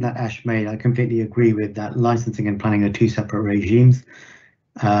point that Ash made, I completely agree with, that licensing and planning are two separate regimes,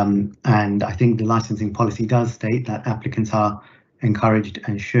 and I think the licensing policy does state that applicants are encouraged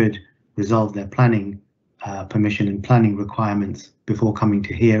and should resolve their planning permission and planning requirements before coming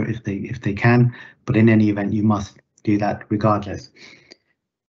to here if they can, but in any event you must do that regardless.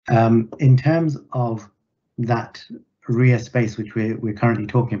 In terms of that rear space which we're currently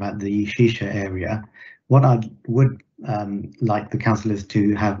talking about, the shisha area, what I would like the councillors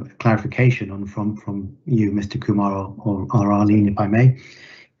to have clarification on from you, Mr. Kumar or Arlene, if I may,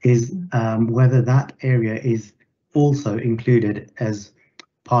 is whether that area is also included as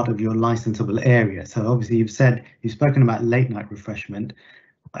part of your licensable area. So obviously you've spoken about late night refreshment.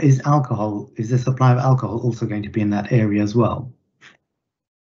 Is the supply of alcohol also going to be in that area as well?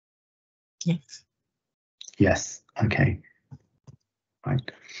 Yes. Yes. Okay.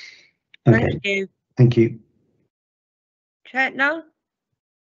 Right. Okay. Thank you. Thank you. Chetna?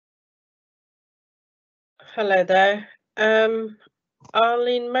 Hello there.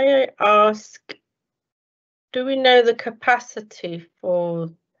 Arlene, may I ask, do we know the capacity for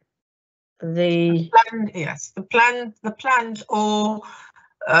the Yes, the planned or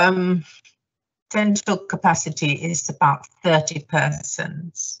potential capacity is about 30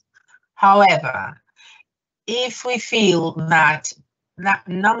 persons. However, if we feel that that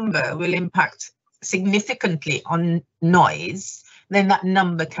number will impact significantly on noise, then that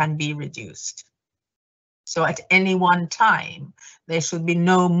number can be reduced. So at any one time, there should be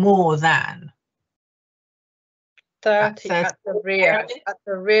no more than 30 at the rear of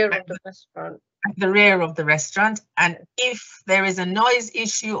the restaurant. At the rear of the restaurant, and if there is a noise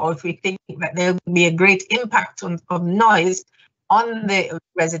issue, or if we think that there will be a great impact of noise on the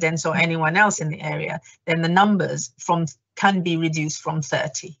residents or anyone else in the area, then the numbers can be reduced from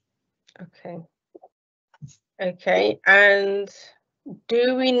 30. Okay, and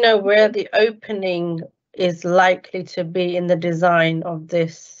do we know where the opening is likely to be in the design of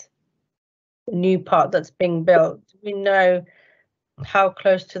this new part that's being built? Do we know how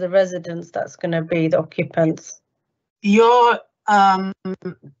close to the residents that's going to be, the occupants? Your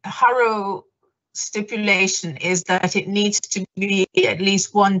Harrow stipulation is that it needs to be at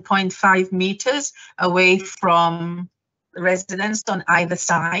least 1.5 meters away from the residents on either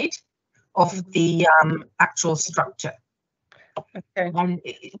side of the actual structure. Okay. And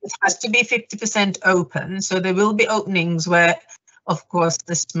it has to be 50% open, so there will be openings where, of course,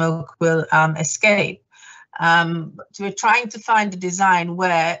 the smoke will escape. So we're trying to find a design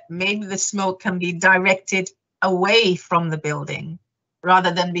where maybe the smoke can be directed away from the building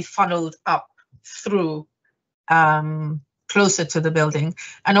rather than be funneled up through closer to the building.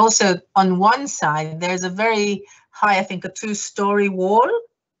 And also on one side, there's a very high, I think a 2-story wall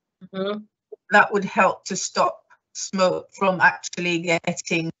that would help to stop smoke from actually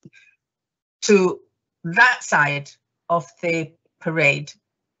getting to that side of the parade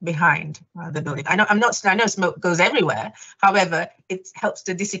behind the building. I know smoke goes everywhere. However, it helps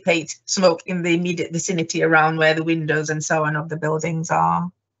to dissipate smoke in the immediate vicinity around where the windows and so on of the buildings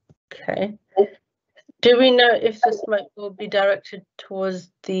are. Okay. Do we know if the smoke will be directed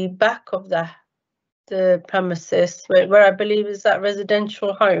towards the back of the premises, where I believe is that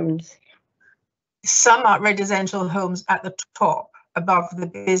residential homes? Some are residential homes at the top, above the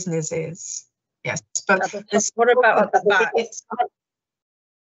businesses. Yes, but what about at the back?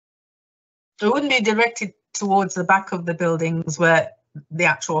 It wouldn't be directed towards the back of the buildings where the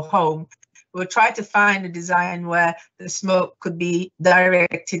actual home. We'll try to find a design where the smoke could be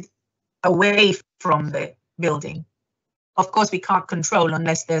directed away from the building. Of course, we can't control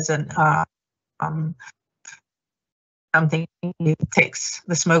unless there's something that takes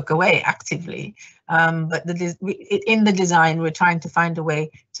the smoke away actively. But in the design, we're trying to find a way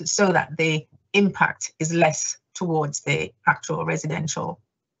so that the impact is less towards the actual residential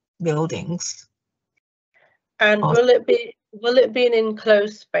buildings. And will it be an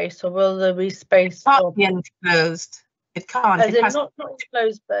enclosed space, or will there be space? It can't be enclosed. It can't. As It in has not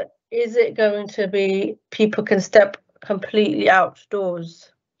enclosed, but is it going to be people can step completely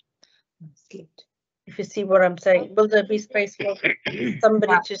outdoors? If you see what I'm saying, will there be space for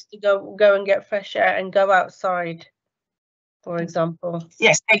somebody just to go and get fresh air and go outside, for example?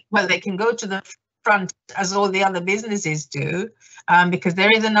 Yes, they can go to the front as all the other businesses do, because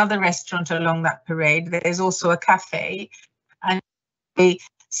there is another restaurant along that parade. There's also a cafe, and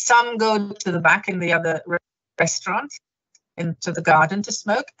some go to the back in the other restaurant into the garden to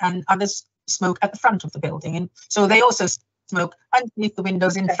smoke, and others smoke at the front of the building. And so they also smoke underneath the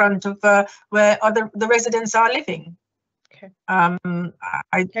windows in front of where the residents are living. Okay.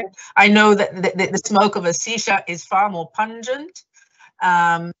 I know that the smoke of a shisha is far more pungent,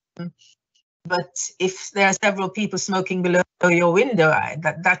 but if there are several people smoking below your window,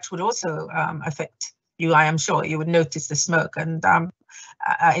 that would also affect you. I am sure you would notice the smoke, and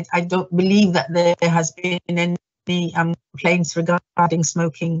I don't believe that there has been any complaints regarding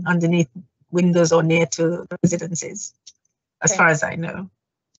smoking underneath windows or near to residences, as far as I know.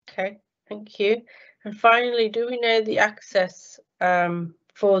 Okay, thank you. And finally, do we know the access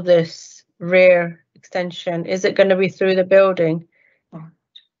for this rear extension? Is it going to be through the building,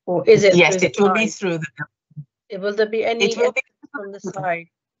 or is it? Yes, it will be through the building. Will there be any from the side?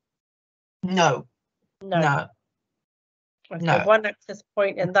 No. No. Okay, no. One access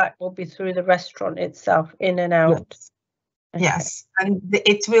point, and that will be through the restaurant itself, in and out. Yes. Okay. Yes, and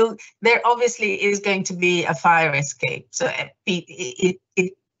it will. There obviously is going to be a fire escape, so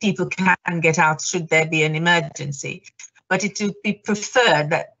people can get out should there be an emergency. But it would be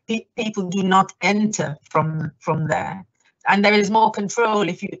preferred that people do not enter from there, and there is more control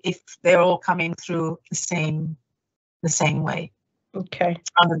if they're all coming through the same way. Okay.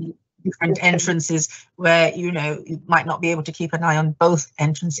 Different entrances where you might not be able to keep an eye on both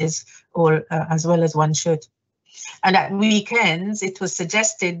entrances or as well as one should. And at weekends, it was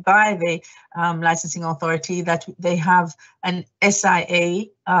suggested by the licensing authority that they have an SIA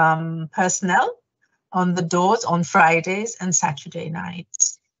personnel on the doors on Fridays and Saturday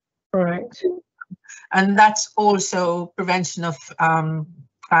nights. Right. And that's also prevention of crime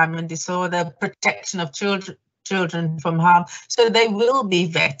and disorder, protection of children from harm. So they will be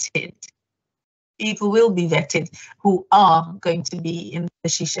vetted. People will be vetted who are going to be in the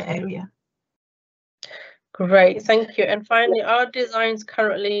shisha area. Great, thank you. And finally, are designs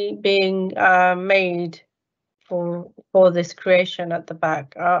currently being made for this creation at the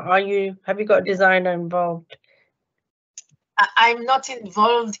back? Have you got a designer involved? I'm not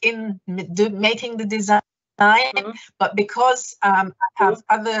involved in making the design, but because I have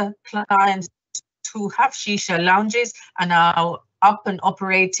other clients who have shisha lounges and are up and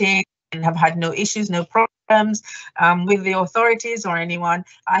operating and have had no issues, no problems with the authorities or anyone,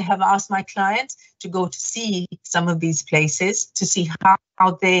 I have asked my clients to go to see some of these places to see how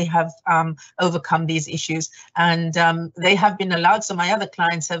they have overcome these issues. And they have been allowed, so my other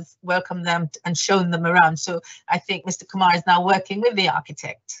clients have welcomed them and shown them around. So I think Mr. Kumar is now working with the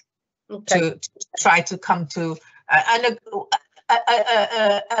architect to try to come to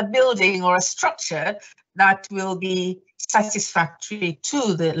a building or a structure that will be satisfactory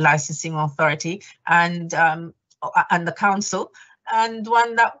to the licensing authority and the council, and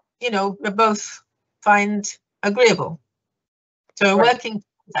one that we both find agreeable. So we're working on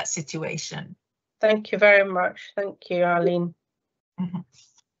that situation. Thank you very much. Thank you, Arlene. Mm-hmm.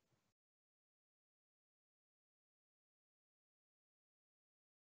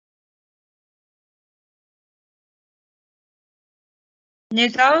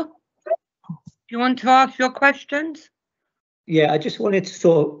 Nizar, do you want to ask your questions? Yeah, I just wanted to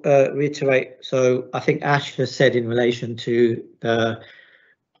sort of reiterate. So I think Ash has said in relation to the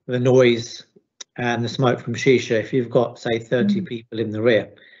noise and the smoke from shisha, if you've got, say, 30 people in the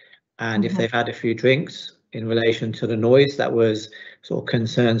rear, and if they've had a few drinks, in relation to the noise, that was sort of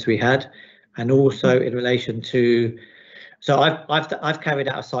concerns we had, and also in relation to, so I've carried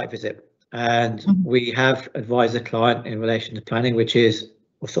out a site visit, and we have advised the client in relation to planning, which is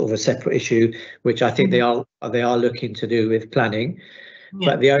sort of a separate issue, which I think they are looking to do with planning.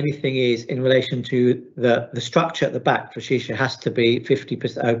 Yeah. But the only thing is, in relation to the structure at the back for shisha has to be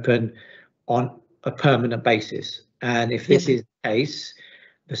 50% open on a permanent basis. And if this is the case,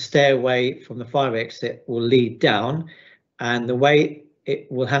 the stairway from the fire exit will lead down, and the way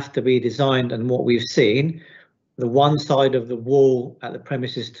it will have to be designed and what we've seen, the one side of the wall at the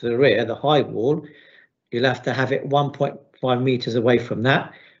premises to the rear, the high wall, you'll have to have it 1.5 meters away from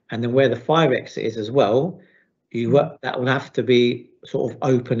that, and then where the fire exit is as well, that will have to be sort of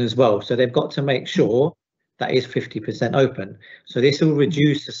open as well. So they've got to make sure that is 50% open. So this will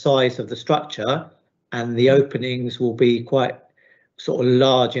reduce the size of the structure and the openings will be quite sort of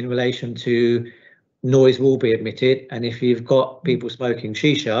large in relation to noise will be emitted. And if you've got people smoking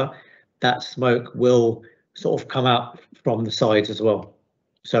shisha, that smoke will sort of come out from the sides as well.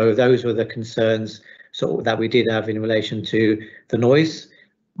 So those were the concerns sort of that we did have in relation to the noise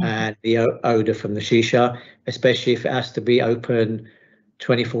and the odour from the shisha, especially if it has to be open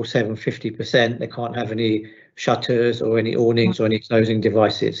 24/7, 50%. They can't have any shutters or any awnings or any closing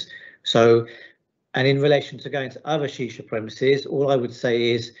devices. So, and in relation to going to other shisha premises, all I would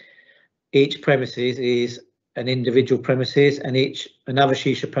say is each premises is an individual premises, and another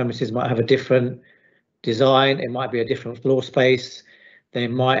shisha premises might have a different design. It might be a different floor space. They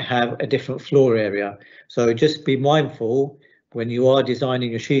might have a different floor area. So just be mindful when you are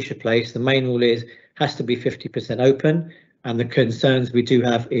designing a shisha place. The main rule is has to be 50% open, and the concerns we do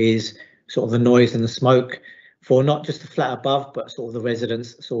have is sort of the noise and the smoke for not just the flat above, but sort of the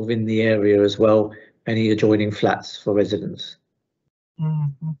residents sort of in the area as well, any adjoining flats for residents.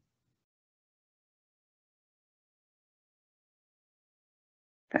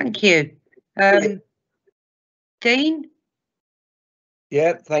 Thank you. Dean?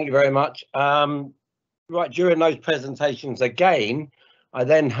 Yeah, thank you very much. Right, during those presentations again, I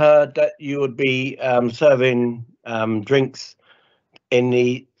then heard that you would be serving drinks in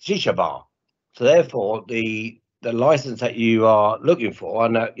the shisha bar. So therefore, the license that you are looking for,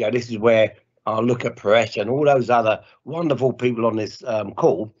 and this is where I'll look at Paresh and all those other wonderful people on this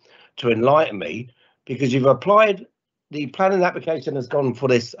call to enlighten me, because you've applied, the planning application has gone for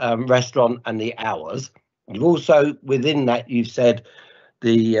this restaurant and the hours. You've also, within that, you've said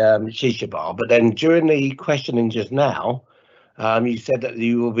the shisha bar, but then during the questioning just now, you said that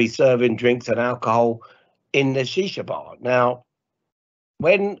you will be serving drinks and alcohol in the shisha bar. Now,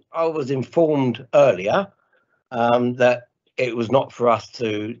 when I was informed earlier that it was not for us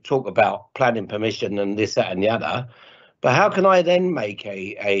to talk about planning permission and this, that and the other, but how can I then make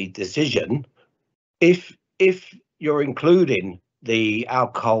a decision if you're including the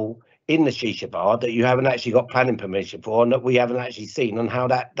alcohol in the shisha bar that you haven't actually got planning permission for and that we haven't actually seen, and how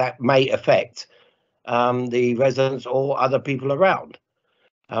that may affect the residents or other people around?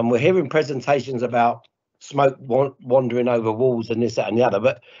 We're hearing presentations about smoke wandering over walls and this, that and the other,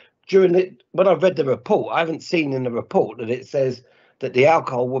 but when I've read the report, I haven't seen in the report that it says that the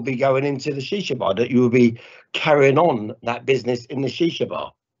alcohol will be going into the shisha bar, that you will be carrying on that business in the shisha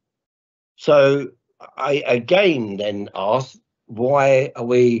bar. So I again then ask, why are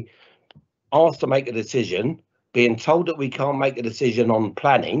we asked to make a decision, being told that we can't make a decision on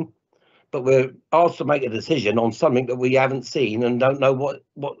planning, but we're asked to make a decision on something that we haven't seen and don't know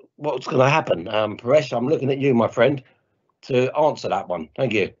what's going to happen? Paresh, I'm looking at you, my friend, to answer that one.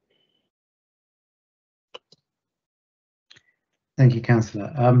 Thank you. Thank you,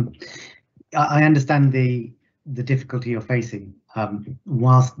 Councillor. I understand the difficulty you're facing.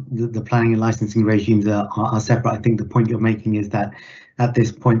 Whilst the planning and licensing regimes are separate, I think the point you're making is that at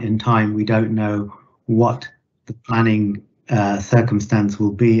this point in time, we don't know what the planning circumstance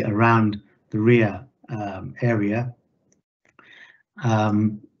will be around the rear area,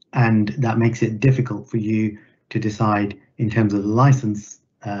 and that makes it difficult for you to decide in terms of the license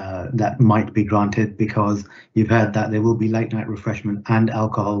that might be granted, because you've heard that there will be late night refreshment and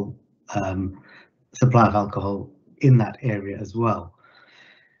alcohol, supply of alcohol in that area as well.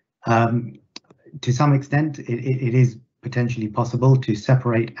 To some extent, it is potentially possible to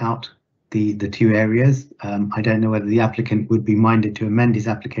separate out the two areas. I don't know whether the applicant would be minded to amend his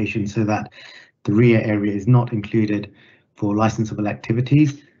application so that the rear area is not included for licensable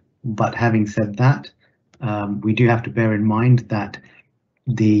activities. But having said that, we do have to bear in mind that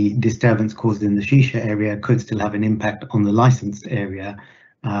the disturbance caused in the shisha area could still have an impact on the licensed area,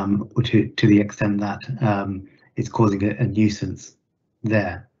 to the extent that it's causing a nuisance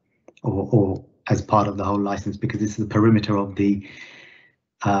there, or as part of the whole license, because it's the perimeter of the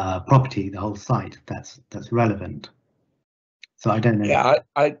property, the whole site that's relevant. So I don't know. Yeah,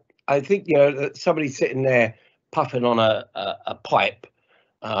 I think, you know, that somebody sitting there puffing on a pipe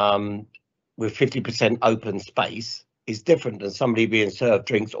with 50% open space is different than somebody being served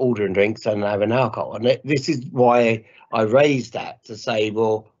drinks, ordering drinks and having alcohol. And this is why I raised that, to say,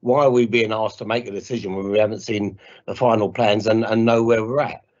 well, why are we being asked to make a decision when we haven't seen the final plans and know where we're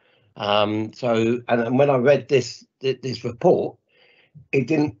at? So, and when I read this report, it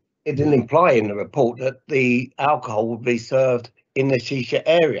didn't imply in the report that the alcohol would be served in the shisha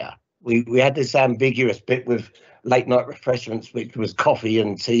area. We had this ambiguous bit with late night refreshments, which was coffee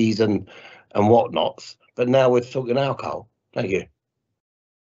and teas and whatnots, but now we're talking alcohol. Thank you.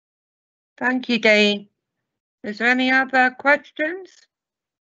 Thank you, Dean. Is there any other questions?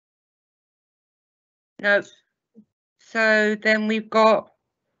 No. So then we've got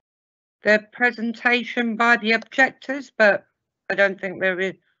the presentation by the objectors, but I don't think there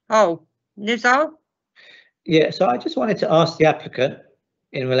is. Oh, Nizar? Yeah, so I just wanted to ask the applicant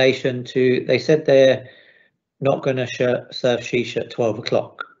in relation to, they said they're not going to serve shisha at 12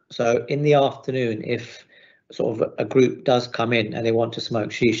 o'clock. So in the afternoon, if sort of a group does come in and they want to smoke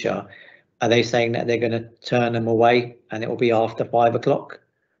shisha, are they saying that they're going to turn them away and it will be after 5 o'clock?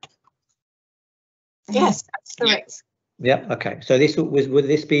 Yes, that's correct. Yeah, okay. So this would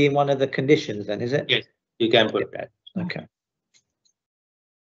this be in one of the conditions then, is it? Yes, you can put that. Okay.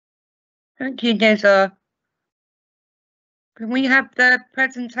 Thank you, Nizar. Can we have the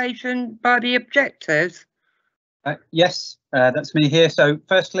presentation by the objectors? Yes, that's me here. So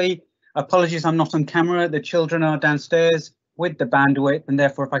firstly, apologies, I'm not on camera. The children are downstairs with the bandwidth, and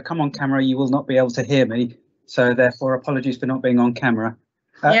therefore if I come on camera, you will not be able to hear me. So therefore, apologies for not being on camera.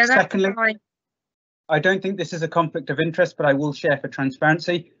 Yeah, that's secondly, fine. I don't think this is a conflict of interest, but I will share for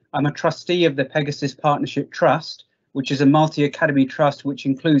transparency. I'm a trustee of the Pegasus Partnership Trust, which is a multi-academy trust, which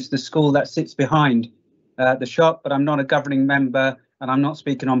includes the school that sits behind the shop, but I'm not a governing member and I'm not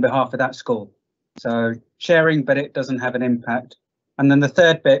speaking on behalf of that school. So sharing, but it doesn't have an impact. And then the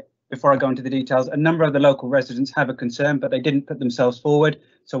third bit, before I go into the details, a number of the local residents have a concern, but they didn't put themselves forward.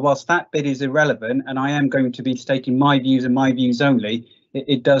 So whilst that bit is irrelevant, and I am going to be stating my views and my views only,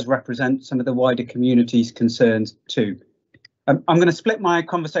 it does represent some of the wider community's concerns too. I'm going to split my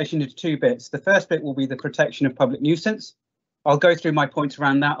conversation into two bits. The first bit will be the protection of public nuisance. I'll go through my points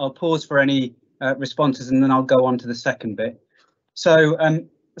around that. I'll pause for any responses and then I'll go on to the second bit. So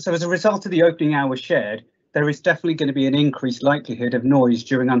as a result of the opening hours shared, there is definitely going to be an increased likelihood of noise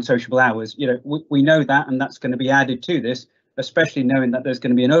during unsociable hours. You know, we know that, and that's going to be added to this, especially knowing that there's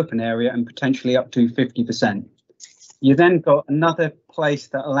going to be an open area and potentially up to 50%. You then got another place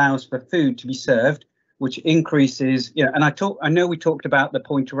that allows for food to be served, which increases, you know, and I know we talked about the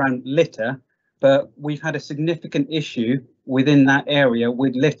point around litter, but we've had a significant issue within that area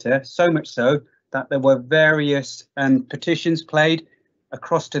with litter, so much so that there were various petitions played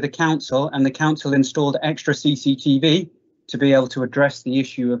across to the council, and the council installed extra CCTV to be able to address the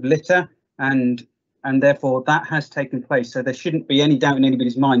issue of litter, and therefore that has taken place. So there shouldn't be any doubt in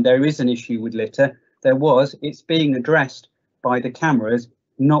anybody's mind there is an issue with litter. There was, it's being addressed by the cameras,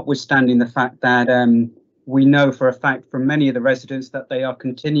 notwithstanding the fact that we know for a fact from many of the residents that they are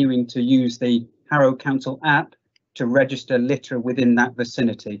continuing to use the Harrow Council app to register litter within that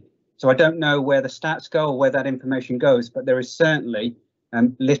vicinity. So I don't know where the stats go or where that information goes, but there is certainly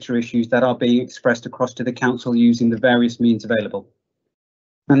litter issues that are being expressed across to the council using the various means available.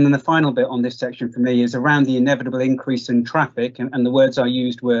 And then the final bit on this section for me is around the inevitable increase in traffic, and the words I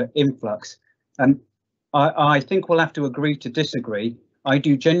used were influx. I think we'll have to agree to disagree. I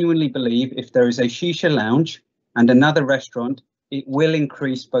do genuinely believe if there is a shisha lounge and another restaurant, it will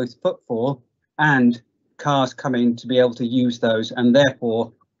increase both footfall and cars coming to be able to use those, and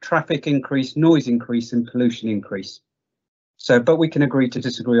therefore traffic increase, noise increase and pollution increase. So, but we can agree to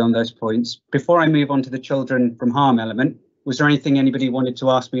disagree on those points. Before I move on to the children from harm element, was there anything anybody wanted to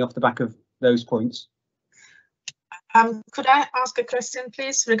ask me off the back of those points? Could I ask a question,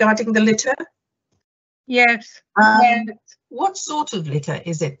 please, regarding the litter? Yes. What sort of litter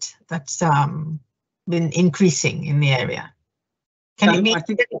is it that's been increasing in the area? Can it be?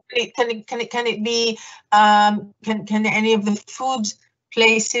 Can any of the food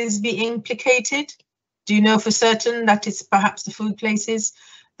places be implicated? Do you know for certain that it's perhaps the food places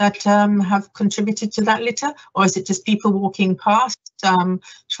that have contributed to that litter, or is it just people walking past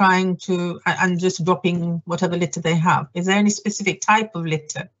trying to and just dropping whatever litter they have? Is there any specific type of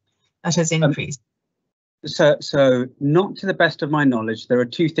litter that has increased? So not to the best of my knowledge. There are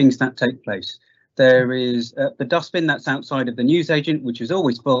two things that take place. There is the dustbin that's outside of the newsagent, which is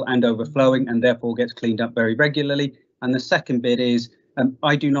always full and overflowing and therefore gets cleaned up very regularly. And the second bit is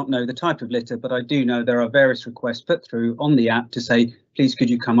I do not know the type of litter, but I do know there are various requests put through on the app to say, please, could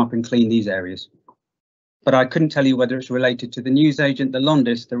you come up and clean these areas? But I couldn't tell you whether it's related to the newsagent, the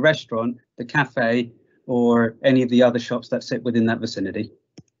Londis, the restaurant, the cafe, or any of the other shops that sit within that vicinity.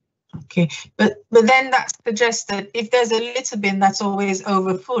 Okay, but then that suggests that if there's a litter bin that's always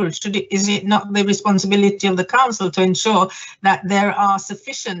overfull, is it not the responsibility of the council to ensure that there are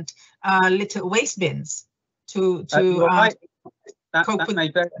sufficient litter waste bins to cope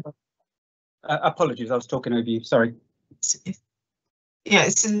with? Apologies, I was talking over you. Sorry.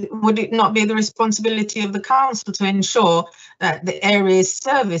 Yes, would it not be the responsibility of the council to ensure that the area is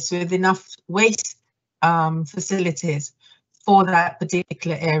serviced with enough waste facilities for that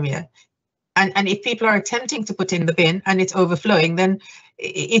particular area? and if people are attempting to put in the bin and it's overflowing, then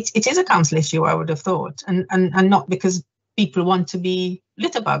it is a council issue, I would have thought, and not because people want to be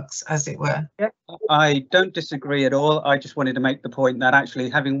litter bugs, as it were. Yeah, I don't disagree at all. I just wanted to make the point that actually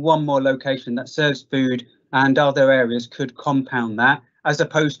having one more location that serves food and other areas could compound that, as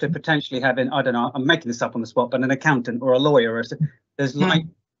opposed to potentially having, I don't know, I'm making this up on the spot, but an accountant or a lawyer. Or there's like,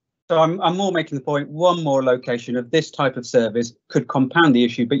 so I'm more making the point, one more location of this type of service could compound the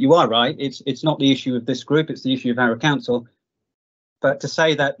issue. But you are right, it's not the issue of this group, it's the issue of our council. But to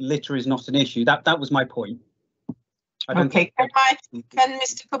say that litter is not an issue, that was my point. Okay, can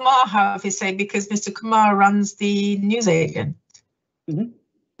Mr. Kumar have his say, because Mr. Kumar runs the newsagent?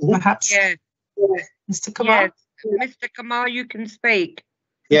 Perhaps. Yes. Mr. Kumar? Yes. Mr. Kumar, you can speak.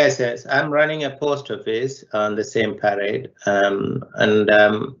 Yes, I'm running a post office on the same parade, and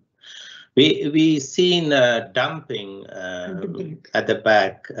we seen dumping at the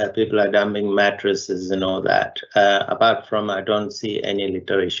back. People are dumping mattresses and all that. Apart from, I don't see any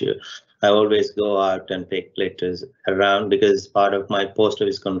litter issue. I always go out and pick litters around because part of my post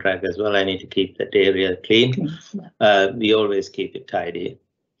office contract as well. I need to keep that area clean. We always keep it tidy.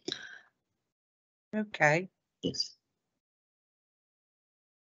 Okay. Yes.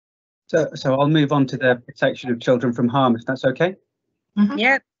 So I'll move on to the protection of children from harm, if that's okay.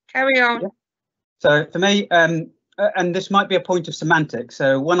 Yeah, carry on. Yeah. So for me, and this might be a point of semantics.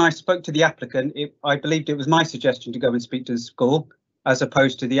 So when I spoke to the applicant, I believed it was my suggestion to go and speak to the school, as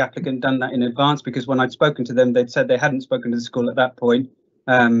opposed to the applicant done that in advance, because when I'd spoken to them, they'd said they hadn't spoken to the school at that point.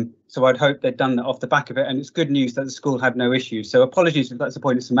 So I'd hoped they'd done that off the back of it, and it's good news that the school had no issues. So apologies if that's a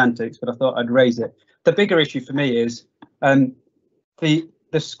point of semantics, but I thought I'd raise it. The bigger issue for me is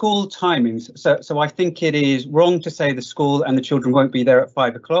the school timings. So I think it is wrong to say the school and the children won't be there at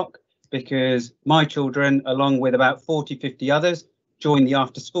 5 o'clock, because my children, along with about 40-50 others, join the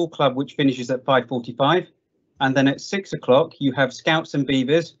after school club, which finishes at 5:45. And then at 6 o'clock, you have Scouts and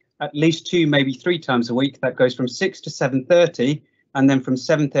Beavers, at least 2, maybe 3 times a week. That goes from 6 to 7:30, and then from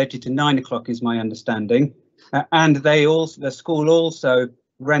 7:30 to 9 o'clock is my understanding. And the school also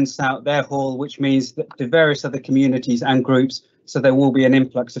rents out their hall, which means that to various other communities and groups. So there will be an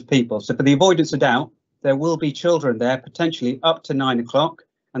influx of people. So for the avoidance of doubt, there will be children there potentially up to 9 o'clock,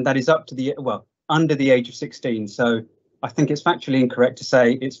 and that is up to under the age of 16. So I think it's factually incorrect to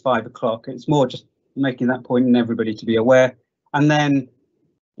say it's 5 o'clock. It's more just making that point and everybody to be aware. And then,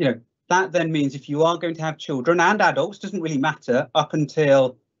 that then means if you are going to have children and adults, doesn't really matter, up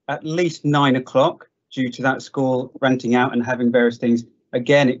until at least 9 o'clock, due to that school renting out and having various things.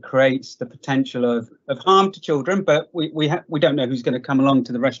 Again, it creates the potential of harm to children, but we don't know who's going to come along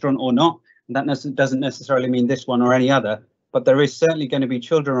to the restaurant or not. And that doesn't necessarily mean this one or any other, but there is certainly going to be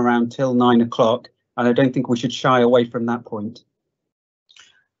children around till 9 o'clock, and I don't think we should shy away from that point.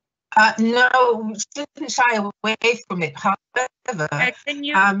 No, we shouldn't shy away from it. However,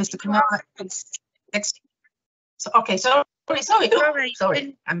 Mr. Kumar,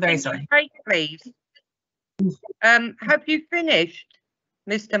 sorry. I'm very sorry. Break, please. Have you finished,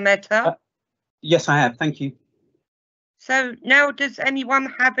 Mr. Mehta? Yes, I have. Thank you. So now, does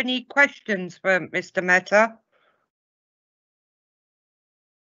anyone have any questions for Mr. Mehta?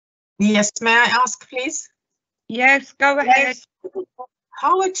 Yes, may I ask, please? Yes, go ahead.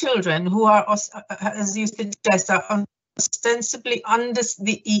 How are children who are, as you suggest, are ostensibly under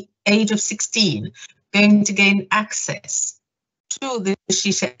the age of 16 going to gain access to the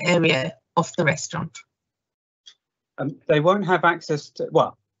shisha area of the restaurant? They won't have access to,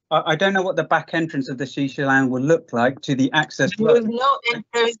 well, I don't know what the back entrance of the shisha lounge will look like to the access. There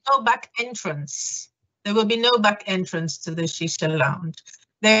is no back entrance. There will be no back entrance to the shisha lounge.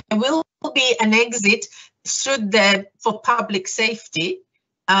 There will be an exit for public safety,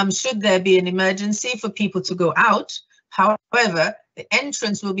 should there be an emergency for people to go out. However, the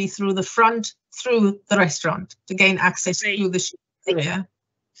entrance will be through the front, through the restaurant, to gain access to the shisha area.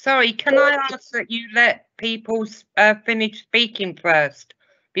 Sorry, can I ask that you let people finish speaking first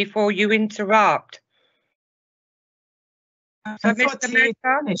before you interrupt? So, Mr.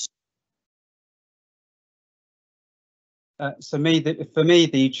 Mehta? For me,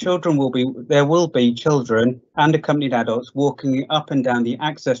 the children there will be children and accompanied adults walking up and down the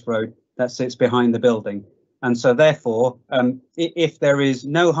access road that sits behind the building. And so therefore, if there is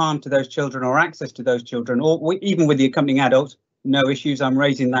no harm to those children or access to those children, or even with the accompanying adults, no issues. I'm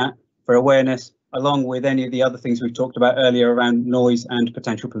raising that for awareness, along with any of the other things we've talked about earlier around noise and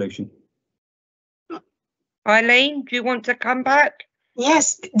potential pollution. Eileen, do you want to come back?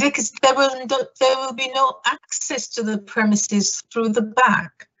 Yes, because there will be no access to the premises through the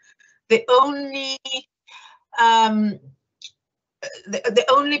back. The only the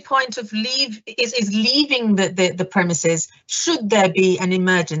only point of leave is leaving the premises should there be an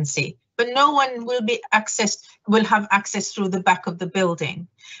emergency, but no one will have access through the back of the building.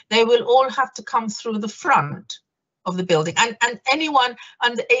 They will all have to come through the front of the building, and anyone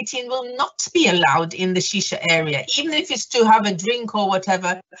under 18 will not be allowed in the shisha area, even if it's to have a drink or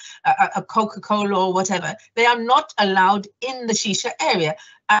whatever, a Coca-Cola or whatever. They are not allowed in the shisha area.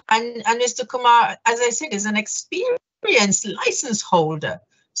 And Mr. Kumar, as I said, is an experienced license holder,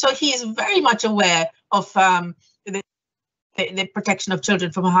 so he is very much aware of the protection of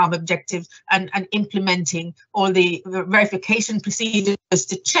children from harm objectives and implementing all the verification procedures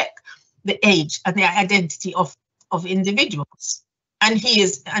to check the age and the identity of individuals. And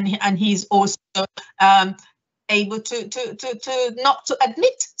he's also able to not to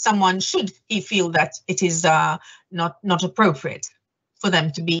admit someone should he feel that it is not appropriate for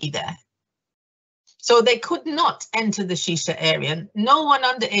them to be there. So they could not enter the shisha area. No one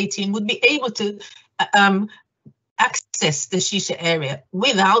under 18 would be able to access the shisha area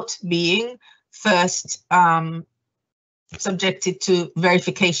without being first subjected to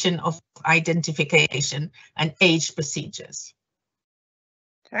verification of identification and age procedures.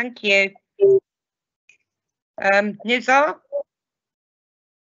 Thank you. Nizar?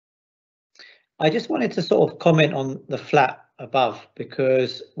 I just wanted to sort of comment on the flat above,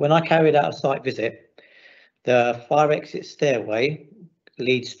 because when I carried out a site visit, the fire exit stairway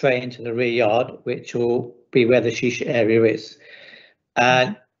leads straight into the rear yard, which will be where the shisha area is.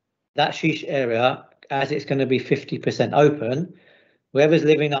 And that shisha area, as it's going to be 50% open, whoever's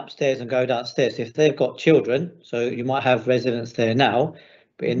living upstairs and go downstairs, if they've got children, so you might have residents there now,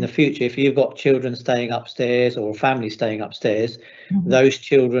 but in the future, if you've got children staying upstairs or a family staying upstairs, those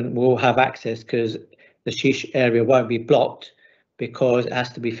children will have access, because the shisha area won't be blocked because it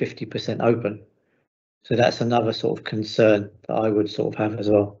has to be 50% open. So that's another sort of concern that I would sort of have as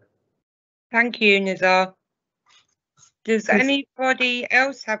well. Thank you, Nizar. Does anybody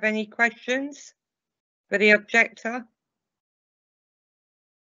else have any questions for the objector?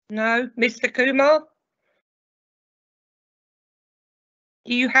 No? Mr. Kumar?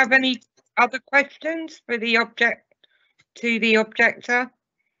 Do you have any other questions for the objector?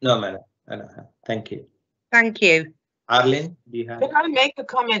 No, madam. Thank you. Thank you. Arlene, do you have? Can I make a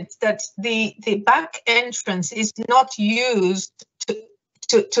comment that the back entrance is not used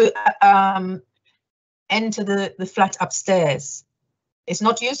to enter the flat upstairs? It's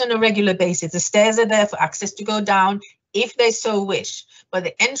not used on a regular basis. The stairs are there for access to go down if they so wish, but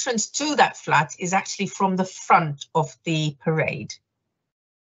the entrance to that flat is actually from the front of the parade.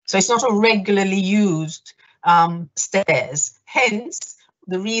 So it's not a regularly used stairs, hence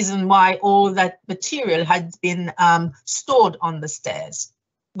the reason why all that material had been stored on the stairs,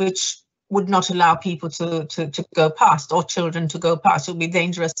 which would not allow people to go past, or children to go past. It would be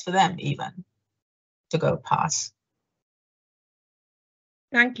dangerous for them even to go past.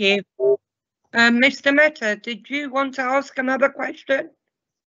 Thank you. Mr. Mehta, did you want to ask another question?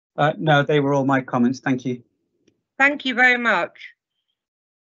 No, they were all my comments. Thank you. Thank you very much.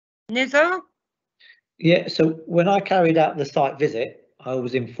 Nizar? Yeah, so when I carried out the site visit, I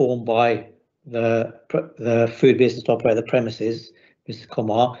was informed by the food business operator, the premises, Mr.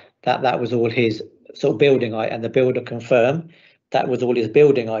 Kumar, that was all his sort of building item, and the builder confirmed that was all his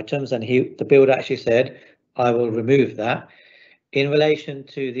building items, and the builder actually said, I will remove that. In relation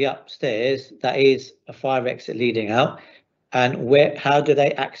to the upstairs, that is a fire exit leading out, and how do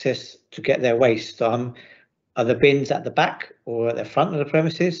they access to get their waste? Are the bins at the back or at the front of the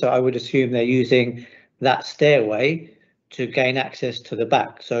premises? So I would assume they're using that stairway to gain access to the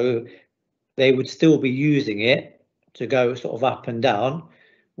back. So they would still be using it to go sort of up and down.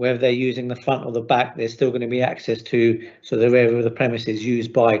 Whether they're using the front or the back, there's still going to be access to the area of the premises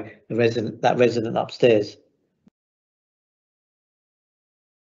used by the resident upstairs.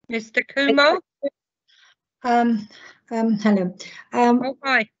 Mr. Kumar? Hello. Oh,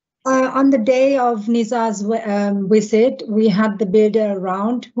 hi. On the day of Nizar's visit, we had the builder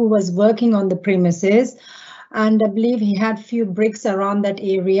around who was working on the premises, and I believe he had few bricks around that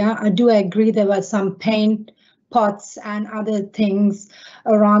area. I do agree there were some paint pots and other things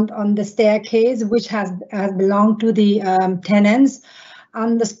around on the staircase, which has belonged to the tenants.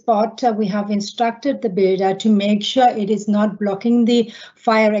 On the spot, we have instructed the builder to make sure it is not blocking the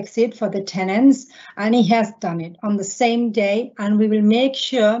fire exit for the tenants, and he has done it on the same day, and we will make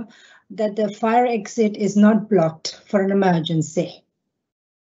sure that the fire exit is not blocked for an emergency.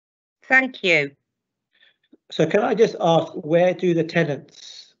 Thank you. So can I just ask, where do the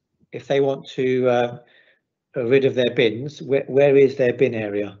tenants, if they want to rid of their bins, where is their bin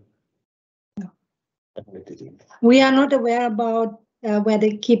area? We are not aware about where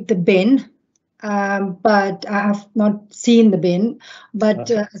they keep the bin, but I have not seen the bin.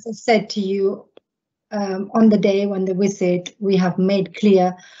 But as I said to you, on the day when the visit, we have made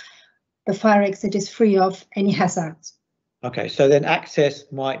clear the fire exit is free of any hazards. Okay, so then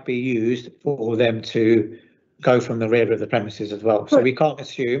access might be used for them to go from the rear of the premises as well. So we can't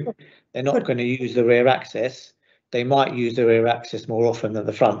assume they're not going to use the rear access. They might use the rear access more often than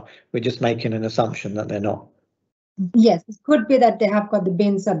the front. We're just making an assumption that they're not. Yes, it could be that they have got the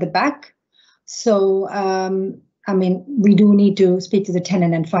bins at the back. So, I mean, we do need to speak to the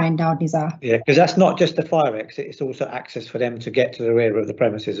tenant and find out, Nizar. Yeah, because that's not just the fire exit, it's also access for them to get to the rear of the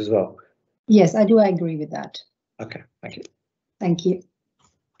premises as well. Yes, I do agree with that. Okay, thank you. Thank you.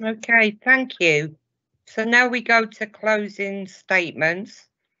 Okay, thank you. So now we go to closing statements.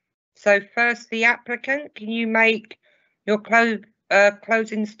 So first, the applicant, can you make your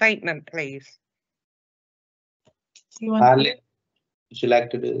closing statement, please? Would you like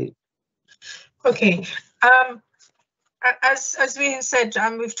to do it? Okay. As we have said,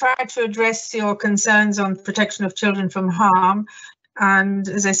 we've tried to address your concerns on protection of children from harm. And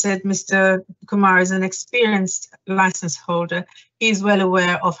as I said, Mr. Kumar is an experienced license holder. He is well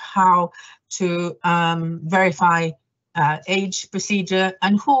aware of how to verify age procedure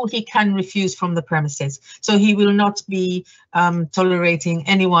and who he can refuse from the premises. So he will not be tolerating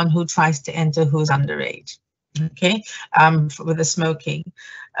anyone who tries to enter who's underage. Okay, with the smoking.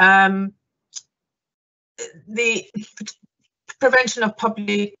 The prevention of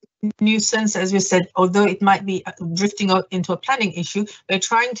public nuisance, as we said, although it might be drifting out into a planning issue, we're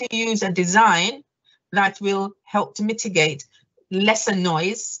trying to use a design that will help to mitigate lesser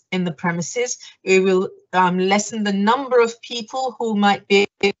noise in the premises. We will lessen the number of people who might be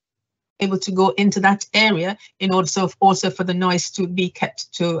able to go into that area in order also for the noise to be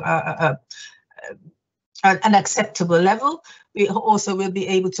kept to an acceptable level. We also will be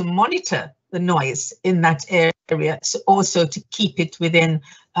able to monitor the noise in that area, so also to keep it within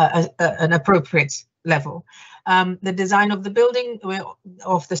an appropriate level. The design of the building,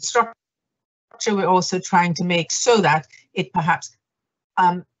 of the structure, we're also trying to make so that it perhaps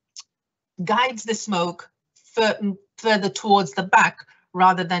guides the smoke further towards the back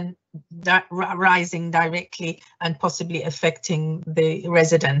rather than rising directly and possibly affecting the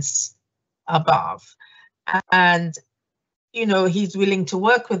residents above. And you know, he's willing to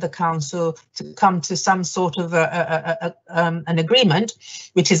work with the council to come to some sort of an agreement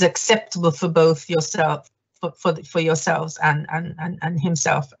which is acceptable for both yourself, for yourselves and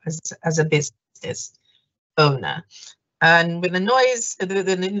himself as a business owner. And with the noise,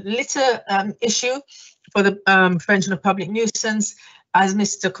 the litter issue for the prevention of public nuisance, as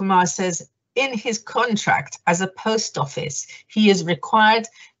Mr. Kumar says, in his contract as a post office, he is required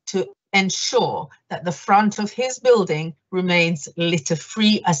to ensure that the front of his building remains litter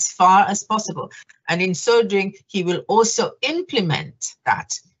free as far as possible. And in so doing, he will also implement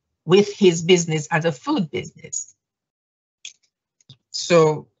that with his business as a food business.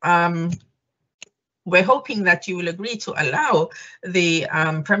 So we're hoping that you will agree to allow the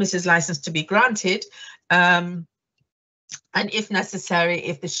premises license to be granted. And if necessary,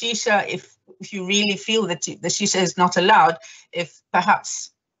 if the shisha, if you really feel that the shisha is not allowed, if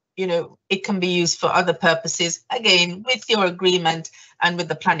perhaps, you know, it can be used for other purposes, again, with your agreement and with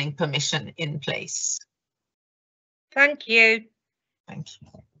the planning permission in place. Thank you. Thank you.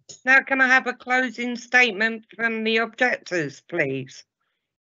 Now, can I have a closing statement from the objectors, please?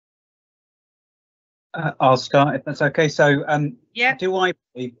 I'll start if that's okay. So, yeah. Do I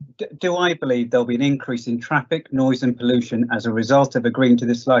believe there'll be an increase in traffic, noise, and pollution as a result of agreeing to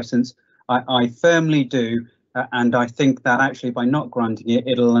this license? I firmly do. And I think that actually by not granting it,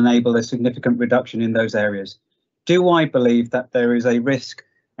 it'll enable a significant reduction in those areas. Do I believe that there is a risk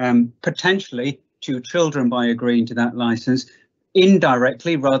potentially to children by agreeing to that license?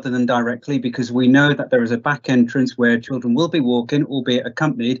 Indirectly rather than directly, because we know that there is a back entrance where children will be walking, albeit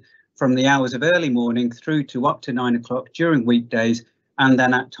accompanied, from the hours of early morning through to up to 9 o'clock during weekdays, and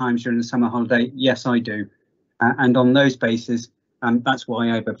then at times during the summer holiday. Yes, I do. And on those bases, that's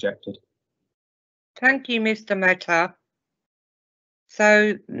why I've objected. Thank you, Mr. Mehta.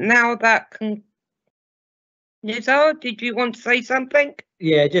 So now that can... Nizar, did you want to say something?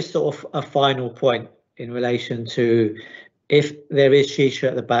 Yeah, just sort of a final point in relation to if there is shisha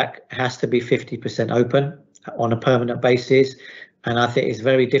at the back, it has to be 50% open on a permanent basis. And I think it's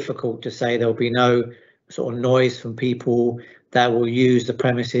very difficult to say there'll be no sort of noise from people that will use the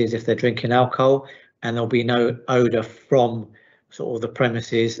premises if they're drinking alcohol, and there'll be no odour from sort of the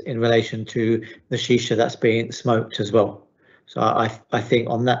premises in relation to the shisha that's being smoked as well. So I think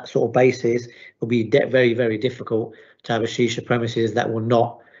on that sort of basis, it'll be very, very difficult to have a shisha premises that will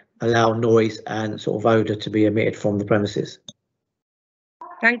not allow noise and sort of odour to be emitted from the premises.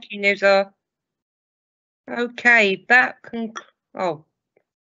 Thank you, Nizar. Okay, that can. Oh,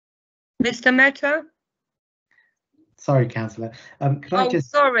 Mr. Mehta. Sorry, Councillor. Could I just?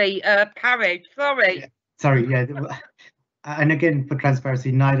 Sorry, Parrish. Sorry. Yeah, sorry. Yeah. And again, for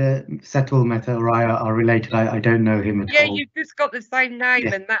transparency, neither Setul Mehta or I are related. I don't know him at all. Yeah, you've just got the same name,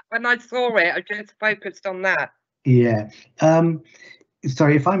 Yeah. and that when I saw it, I just focused on that. Yeah.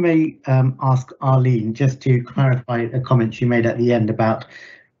 Sorry, if I may ask Arlene just to clarify a comment she made at the end about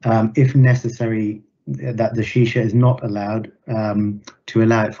if necessary that the shisha is not allowed to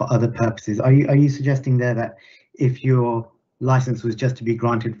allow it for other purposes. Are you suggesting there that if your license was just to be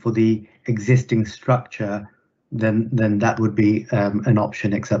granted for the existing structure, then that would be an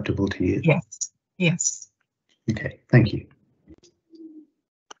option acceptable to you? Yes. Yes. Okay, thank you.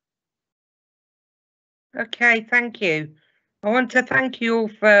 Okay, thank you. I want to thank you all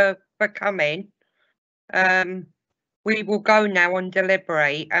for coming. We will go now and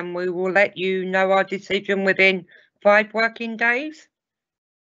deliberate, and we will let you know our decision within 5 working days.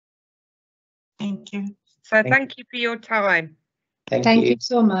 Thank you. So thank you for your time. Thank you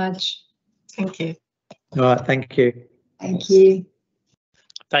so much. Thank you. All right, thank you. Thank you.